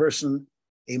gives a person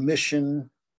a mission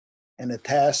and a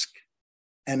task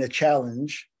and a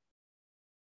challenge,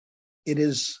 it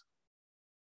is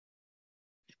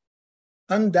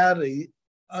undoubtable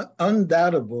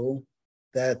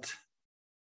that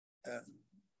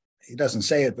he doesn't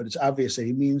say it, but it's obvious that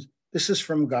he means this is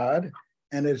from God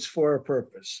and it's for a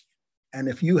purpose. And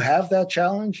if you have that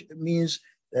challenge, it means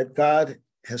that God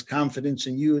has confidence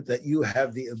in you, that you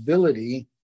have the ability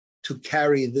to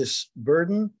carry this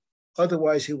burden.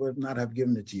 Otherwise, he would not have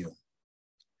given it to you.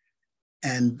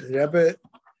 And the Rebbe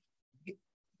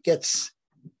gets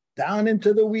down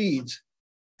into the weeds,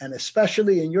 and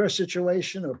especially in your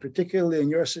situation, or particularly in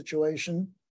your situation,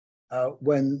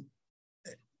 when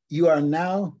you are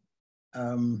now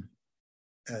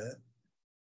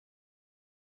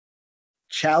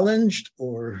challenged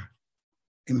or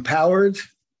empowered,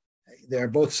 there are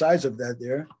both sides of that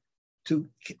there,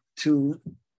 to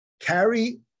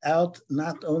carry out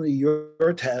not only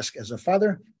your task as a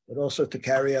father, but also to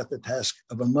carry out the task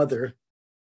of a mother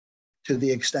to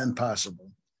the extent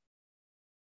possible.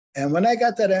 And when I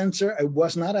got that answer, I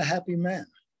was not a happy man.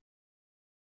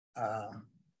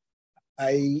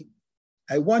 I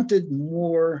wanted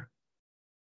more,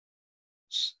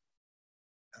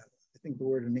 I think the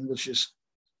word in English is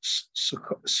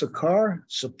succor,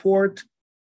 support,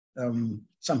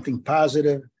 something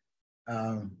positive.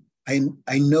 I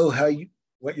know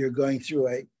what you're going through.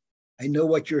 I know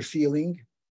what you're feeling.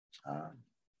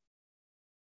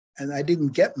 And I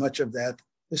didn't get much of that.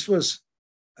 This was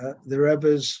the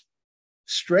Rebbe's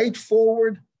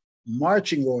straightforward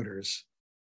marching orders.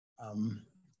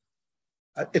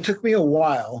 It took me a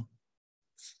while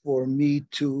for me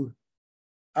to,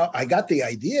 I got the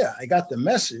idea, I got the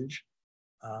message,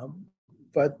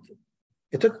 but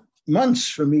it took months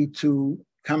for me to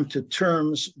come to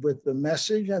terms with the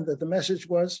message, and that the message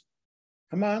was,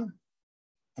 come on,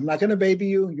 I'm not going to baby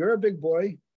you. You're a big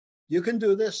boy. You can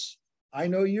do this. I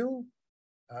know you.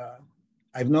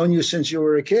 I've known you since you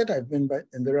were a kid. I've been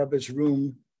in the Rebbe's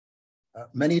room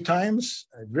many times.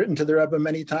 I've written to the Rebbe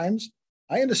many times.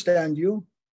 I understand you.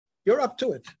 You're up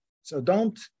to it. So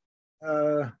don't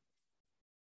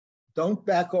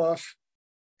back off.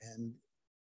 And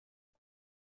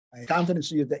I have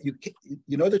confidence in you that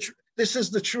you know the truth. This is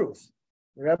the truth.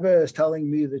 The Rebbe is telling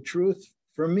me the truth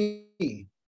for me.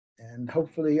 And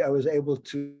hopefully I was able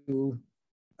to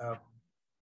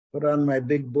put on my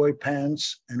big boy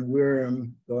pants, and wear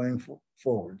them going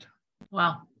forward.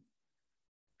 Wow.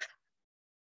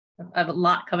 I have a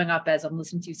lot coming up as I'm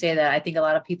listening to you say that. I think a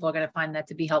lot of people are going to find that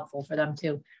to be helpful for them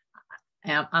too.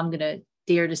 And I'm going to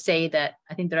dare to say that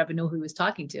I think the Rebbe knew who he was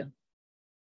talking to.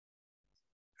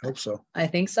 Hope so. I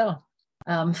think so.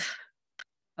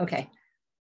 Okay.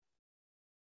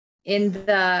 In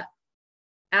the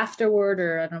afterword,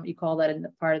 or I don't know what you call that in the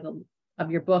part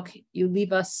of your book, you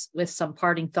leave us with some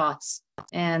parting thoughts,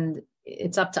 and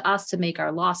it's up to us to make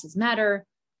our losses matter.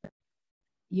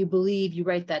 You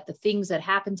write that the things that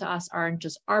happen to us aren't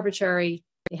just arbitrary.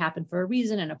 They happen for a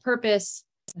reason and a purpose.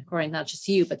 According not just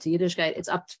to you, but to Yiddishkeit,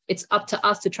 it's up to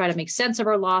us to try to make sense of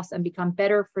our loss and become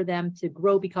better for them, to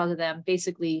grow because of them,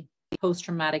 basically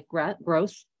post-traumatic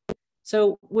growth.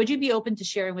 So would you be open to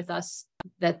sharing with us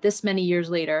that this many years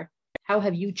later, how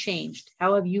have you changed?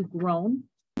 How have you grown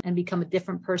and become a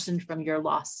different person from your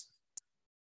loss?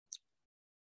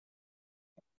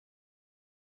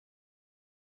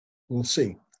 We'll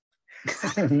see.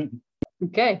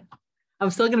 Okay. I'm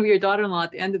still going to be your daughter-in-law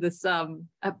at the end of this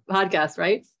podcast,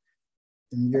 right?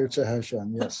 In Yirtzeh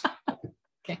Hashem, yes.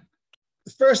 Okay.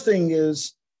 The first thing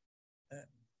is,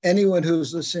 anyone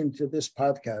who's listening to this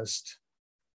podcast,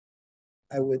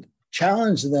 I would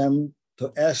challenge them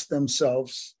to ask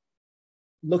themselves,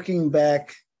 looking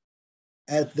back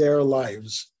at their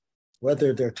lives,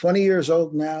 whether they're 20 years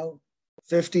old now,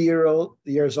 50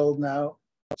 years old now,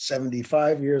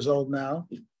 75 years old now,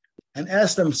 and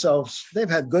ask themselves, they've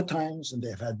had good times and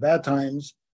they've had bad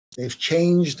times. They've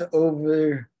changed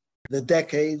over the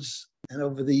decades and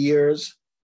over the years.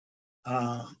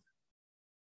 And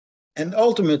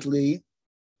ultimately,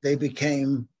 they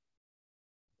became,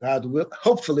 God will,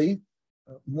 hopefully,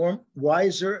 more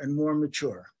wiser and more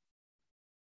mature.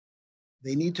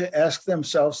 They need to ask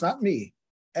themselves, not me,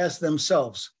 ask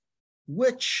themselves,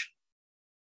 which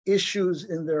issues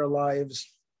in their lives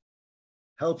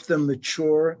help them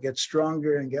mature, get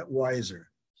stronger, and get wiser?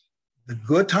 The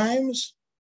good times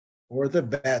or the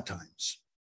bad times?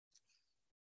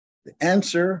 The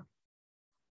answer,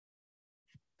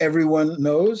 everyone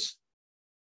knows,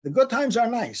 the good times are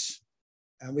nice.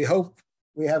 And we hope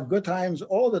we have good times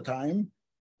all the time,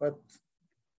 but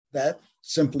that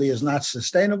simply is not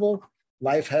sustainable.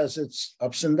 Life has its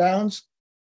ups and downs,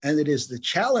 and it is the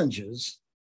challenges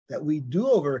that we do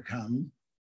overcome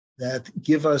that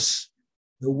give us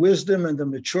the wisdom and the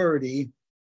maturity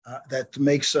that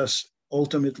makes us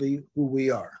ultimately who we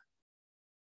are.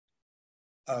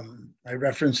 I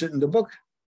reference it in the book.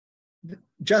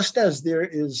 Just as there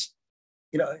is,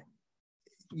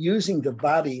 using the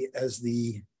body as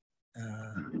the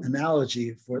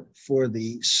analogy for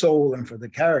the soul and for the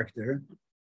character,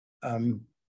 a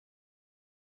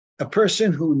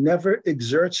person who never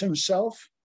exerts himself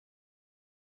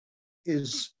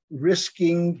is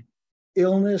risking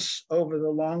illness over the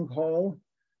long haul.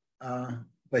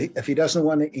 But if he doesn't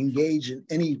want to engage in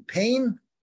any pain,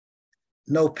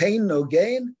 no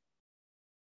gain,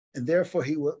 and therefore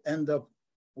he will end up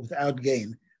without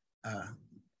gain.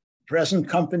 Present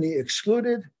company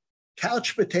excluded.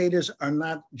 Couch potatoes are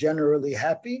not generally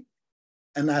happy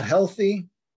and not healthy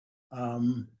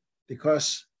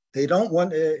because they don't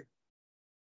want to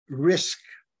risk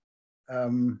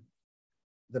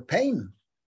the pain.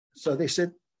 So they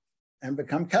sit and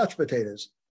become couch potatoes.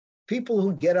 People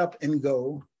who get up and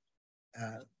go,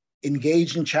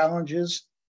 engage in challenges,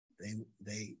 they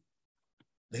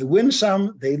win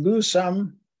some, they lose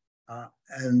some,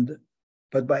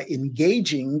 but by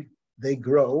engaging, they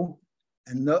grow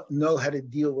and know how to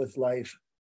deal with life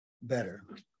better.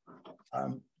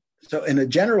 So in a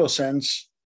general sense,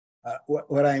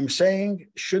 what I'm saying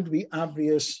should be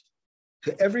obvious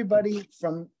to everybody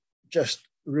from just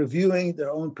reviewing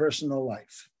their own personal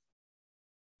life.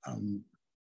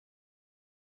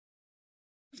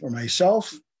 For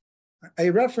myself, I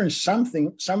reference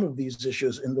some of these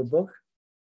issues in the book.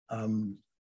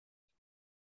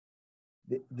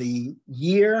 The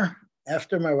year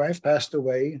after my wife passed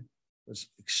away was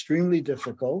extremely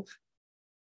difficult.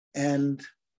 And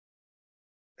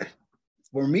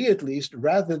for me, at least,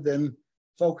 rather than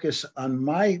focus on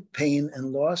my pain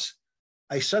and loss,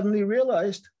 I suddenly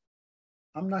realized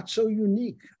I'm not so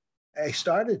unique. I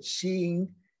started seeing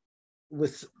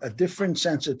with a different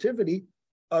sensitivity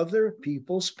other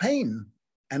people's pain,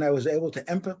 and I was able to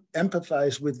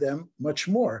empathize with them much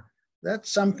more. That's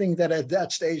something that at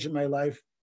that stage in my life,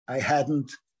 I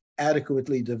hadn't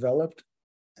adequately developed,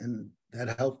 and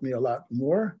that helped me a lot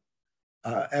more.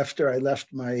 After I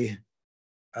left my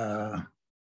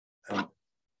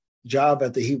job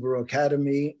at the Hebrew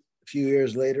Academy, a few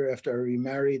years later, after I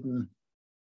remarried and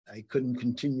I couldn't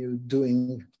continue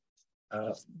doing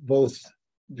both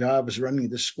jobs, running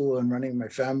the school and running my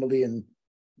family and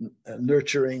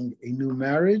nurturing a new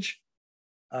marriage.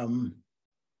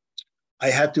 I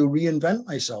had to reinvent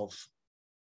myself.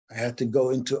 I had to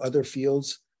go into other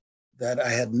fields that I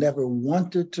had never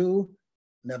wanted to,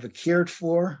 never cared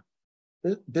for.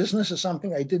 Business is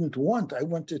something I didn't want. I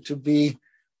wanted to be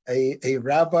a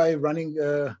rabbi running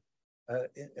a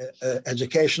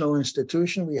educational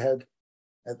institution. We had,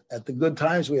 at the good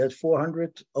times, we had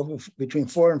 400, between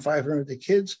 400 and 500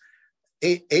 kids,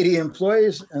 80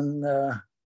 employees, and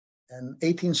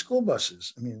 18 school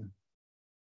buses. I mean,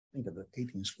 think of it,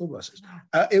 18 school buses.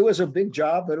 It was a big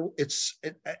job, but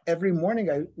every morning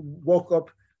I woke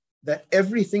up that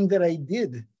everything that I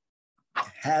did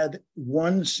had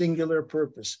one singular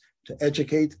purpose: to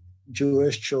educate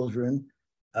Jewish children.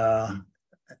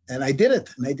 And I did it,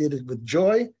 and I did it with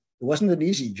joy. It wasn't an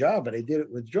easy job, but I did it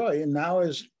with joy. And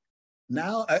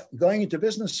now going into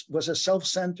business was a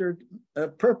self-centered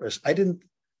purpose. I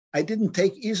didn't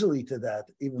take easily to that,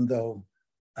 even though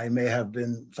I may have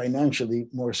been financially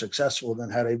more successful than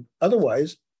had I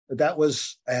otherwise. But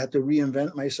I had to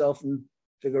reinvent myself and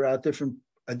figure out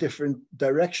a different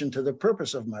direction to the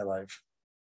purpose of my life.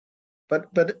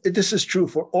 But this is true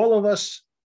for all of us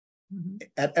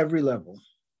at every level.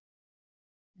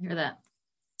 I hear that.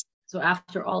 So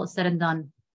after all is said and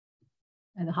done,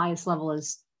 and the highest level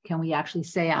is, can we actually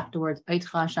say afterwards,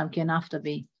 Eitcha Hashem ki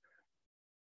anafta?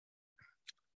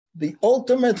 The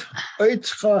ultimate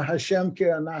Eitcha Hashem ki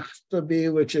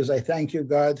anafta, which is, I thank you,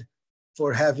 God,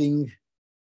 for having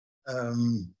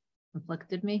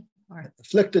afflicted me,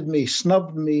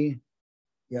 snubbed me.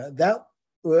 Yeah,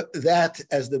 that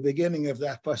as the beginning of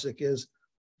that pasuk is,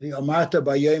 the Amarta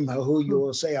Bayom Hahu, you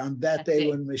will say on that day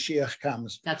when Mashiach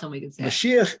comes. That's when we can say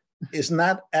Mashiach is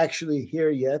not actually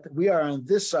here yet. We are on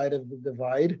this side of the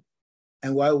divide,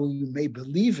 and while we may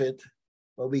believe it,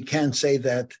 but we can't say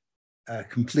that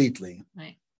completely.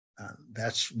 Right.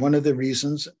 That's one of the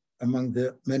reasons, among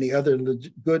the many other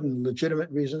good and legitimate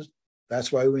reasons.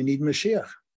 That's why we need Mashiach.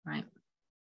 Right.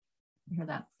 I hear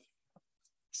that.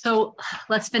 So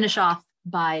let's finish off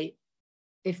by,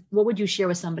 what would you share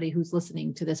with somebody who's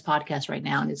listening to this podcast right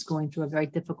now and is going through a very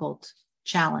difficult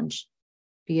challenge,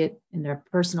 be it in their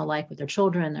personal life with their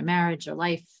children, their marriage, their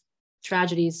life,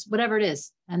 tragedies, whatever it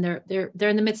is, and they're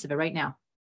in the midst of it right now.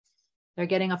 They're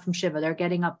getting up from Shiva. They're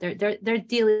getting up. They're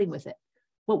dealing with it.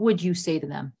 What would you say to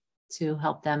them to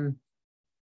help them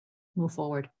move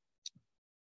forward?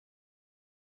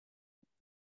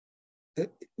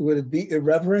 Would it be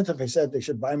irreverent if I said they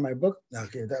should buy my book?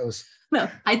 Okay, that was. No,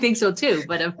 I think so too.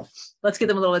 But let's give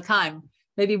them a little bit of time.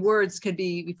 Maybe words could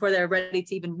be before they're ready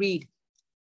to even read.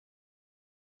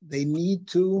 They need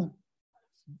to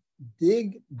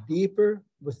dig deeper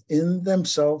within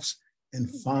themselves and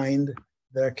find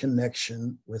their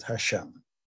connection with Hashem.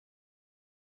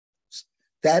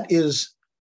 That is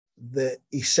the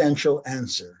essential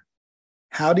answer.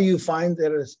 How do you find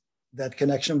that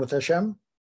connection with Hashem?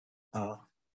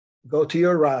 Go to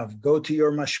your Rav, go to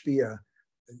your Mashpia,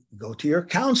 go to your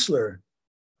counselor.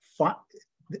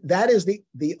 That is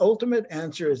the ultimate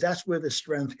answer. Is that's where the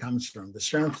strength comes from. The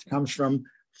strength comes from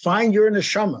find your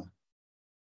neshama.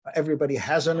 Everybody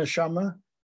has a neshama.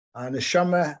 A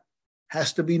neshama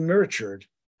has to be nurtured.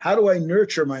 How do I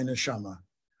nurture my neshama?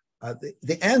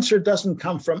 The answer doesn't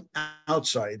come from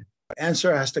outside. The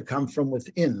answer has to come from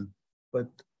within. But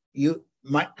you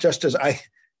might, just as I'm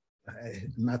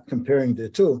not comparing the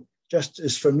two, just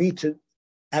as for me to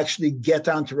actually get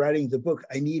on to writing the book,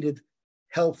 I needed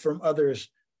help from others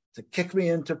to kick me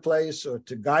into place or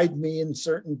to guide me in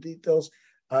certain details,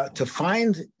 to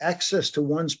find access to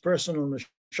one's personal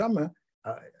neshama.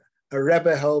 A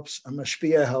Rebbe helps, a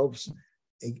Mashpia helps,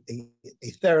 a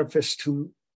therapist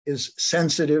who is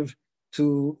sensitive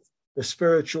to the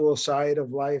spiritual side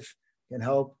of life can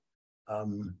help.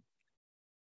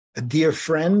 A dear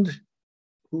friend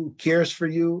who cares for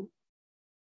you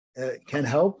can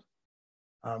help.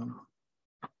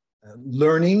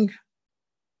 Learning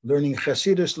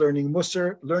Chassidus, learning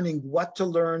Musar, learning what to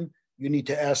learn. You need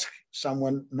to ask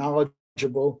someone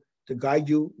knowledgeable to guide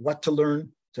you what to learn,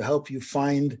 to help you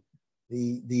find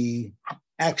the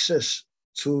access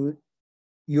to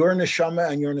your neshama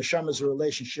and your neshama's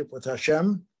relationship with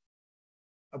Hashem.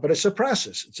 But it's a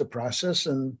process. It's a process.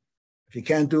 And if you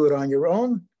can't do it on your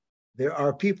own, there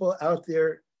are people out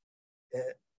there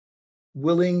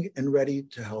willing and ready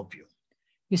to help you.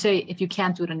 You say if you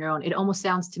can't do it on your own, it almost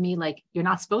sounds to me like you're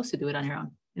not supposed to do it on your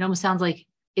own. It almost sounds like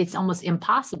it's almost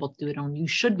impossible to do it on. You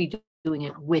should be doing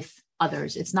it with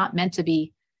others. It's not meant to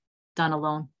be done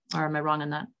alone. Or am I wrong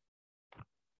on that?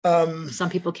 Some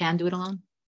people can do it alone.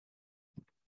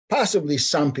 Possibly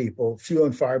some people, few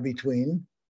and far between.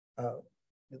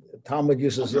 Talmud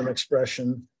uses an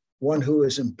expression, one who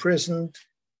is imprisoned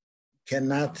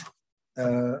cannot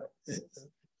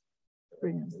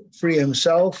free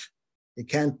himself. You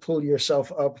can't pull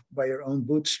yourself up by your own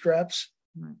bootstraps.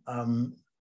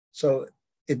 So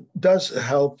it does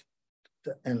help.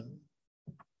 And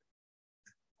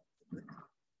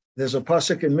there's a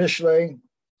pasuk in Mishlei,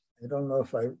 I don't know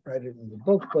if I write it in the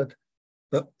book, but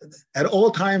at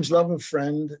all times, love a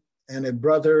friend and a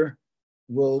brother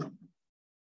will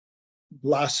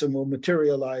blossom, will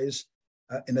materialize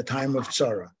in a time of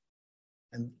tzara.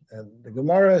 And the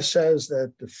Gemara says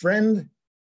that the friend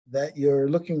that you're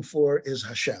looking for is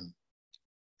Hashem.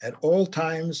 At all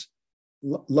times,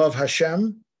 love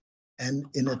Hashem, and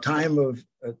in a time of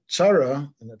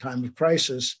tzara, in a time of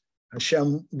crisis,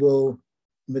 Hashem will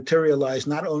materialize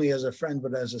not only as a friend,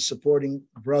 but as a supporting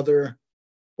brother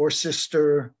or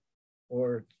sister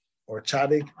or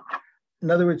tzaddik. In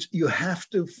other words, you have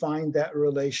to find that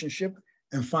relationship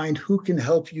and find who can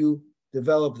help you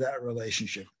develop that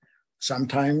relationship.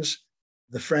 Sometimes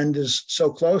the friend is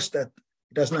so close that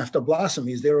he doesn't have to blossom.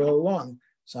 He's there all along.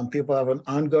 Some people have an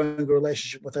ongoing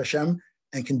relationship with Hashem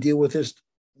and can deal with this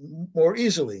more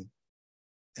easily.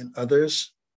 And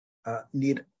others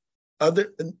need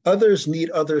others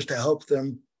to help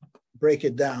them break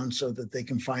it down so that they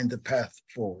can find the path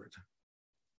forward.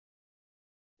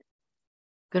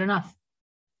 Good enough.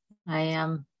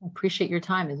 I appreciate your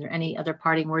time. Is there any other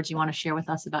parting words you want to share with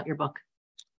us about your book?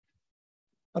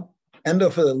 End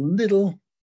of a little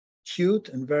cute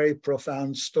and very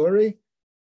profound story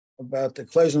about the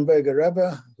Kloisenberger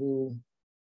Rebbe who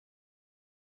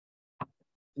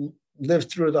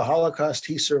lived through the Holocaust.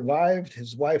 He survived.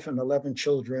 His wife and 11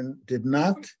 children did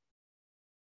not.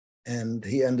 And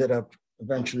he ended up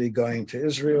eventually going to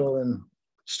Israel and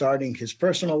starting his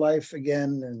personal life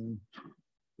again and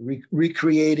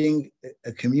recreating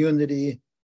a community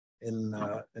in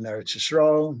Eretz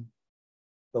Yisrael,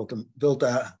 built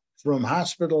a Frum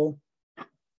hospital.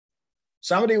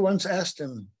 Somebody once asked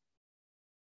him,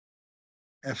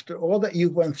 after all that you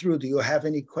went through, do you have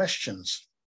any questions?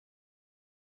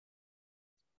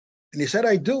 And he said,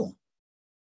 I do.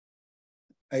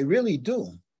 I really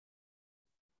do.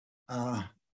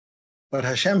 But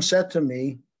Hashem said to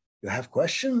me, you have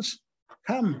questions?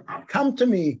 Come to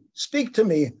me, speak to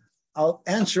me. I'll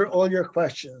answer all your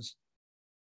questions.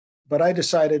 But I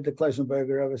decided, the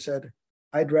Kloisenberger Rebbe said,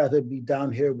 I'd rather be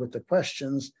down here with the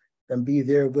questions than be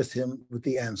there with him with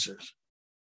the answers.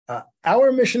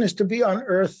 Our mission is to be on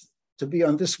earth, to be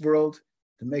on this world,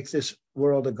 to make this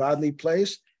world a godly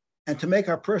place, and to make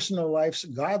our personal lives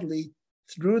godly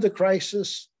through the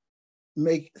crisis.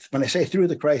 When I say through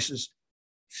the crisis,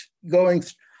 going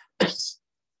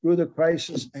through the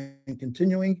crisis and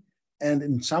continuing. And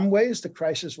in some ways, the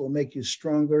crisis will make you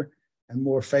stronger and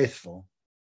more faithful.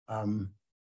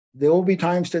 There will be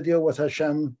times to deal with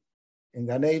Hashem in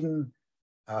Gan Eden.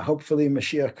 Hopefully,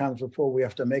 Mashiach comes before we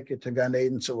have to make it to Gan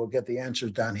Eden, so we'll get the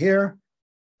answers down here.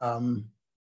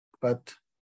 But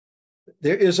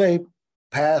there is a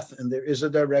path, and there is a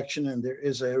direction, and there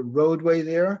is a roadway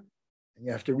there. And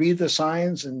you have to read the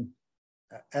signs and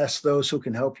ask those who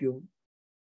can help you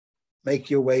make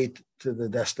your way to the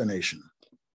destination.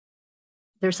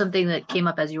 There's something that came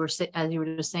up as you were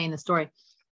just saying the story.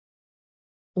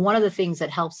 One of the things that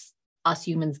helps us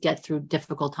humans get through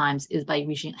difficult times is by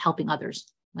helping others.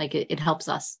 Like it helps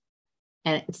us.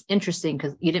 And it's interesting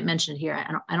because you didn't mention it here.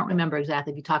 I don't remember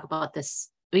exactly if you talk about this.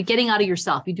 I mean, getting out of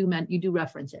yourself, you do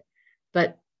reference it.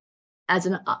 But as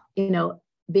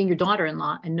being your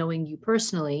daughter-in-law and knowing you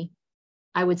personally,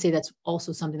 I would say that's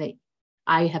also something that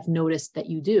I have noticed that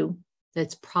you do.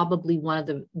 That's probably one of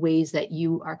the ways that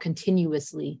you are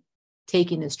continuously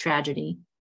taking this tragedy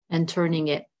and turning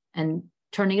it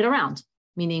around,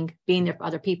 meaning being there for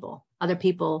other people. Other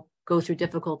people go through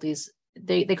difficulties.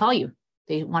 They call you.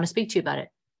 They want to speak to you about it.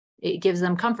 It gives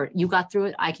them comfort. You got through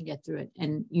it. I can get through it.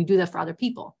 And you do that for other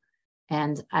people.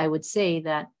 And I would say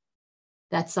that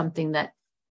that's something that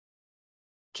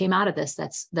came out of this.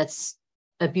 That's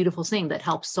a beautiful thing that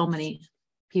helps so many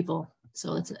people.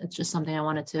 So it's just something I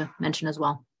wanted to mention as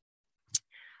well.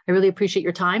 I really appreciate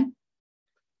your time.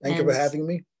 Thank you for having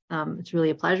me. It's really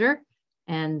a pleasure.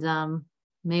 And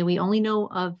may we only know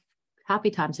of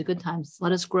happy times, the good times.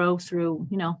 Let us grow through,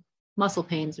 muscle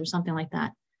pains or something like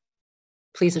that.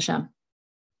 Please, Hashem.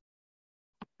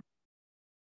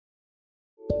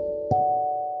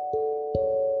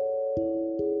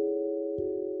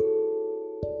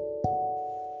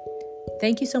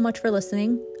 Thank you so much for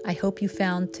listening. I hope you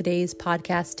found today's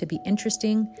podcast to be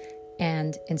interesting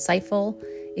and insightful.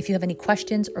 If you have any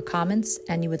questions or comments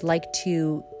and you would like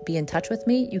to be in touch with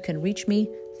me, you can reach me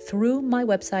through my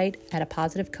website at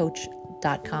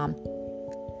apositivecoach.com.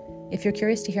 If you're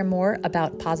curious to hear more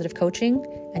about positive coaching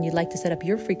and you'd like to set up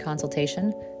your free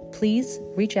consultation, please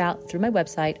reach out through my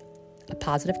website,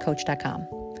 apositivecoach.com.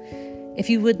 If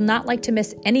you would not like to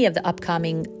miss any of the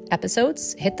upcoming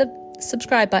episodes, hit the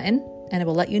subscribe button and it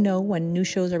will let you know when new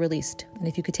shows are released. And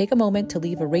if you could take a moment to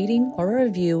leave a rating or a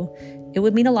review, it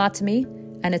would mean a lot to me,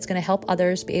 and it's going to help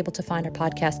others be able to find our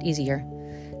podcast easier.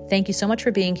 Thank you so much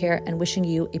for being here and wishing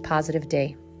you a positive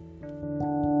day.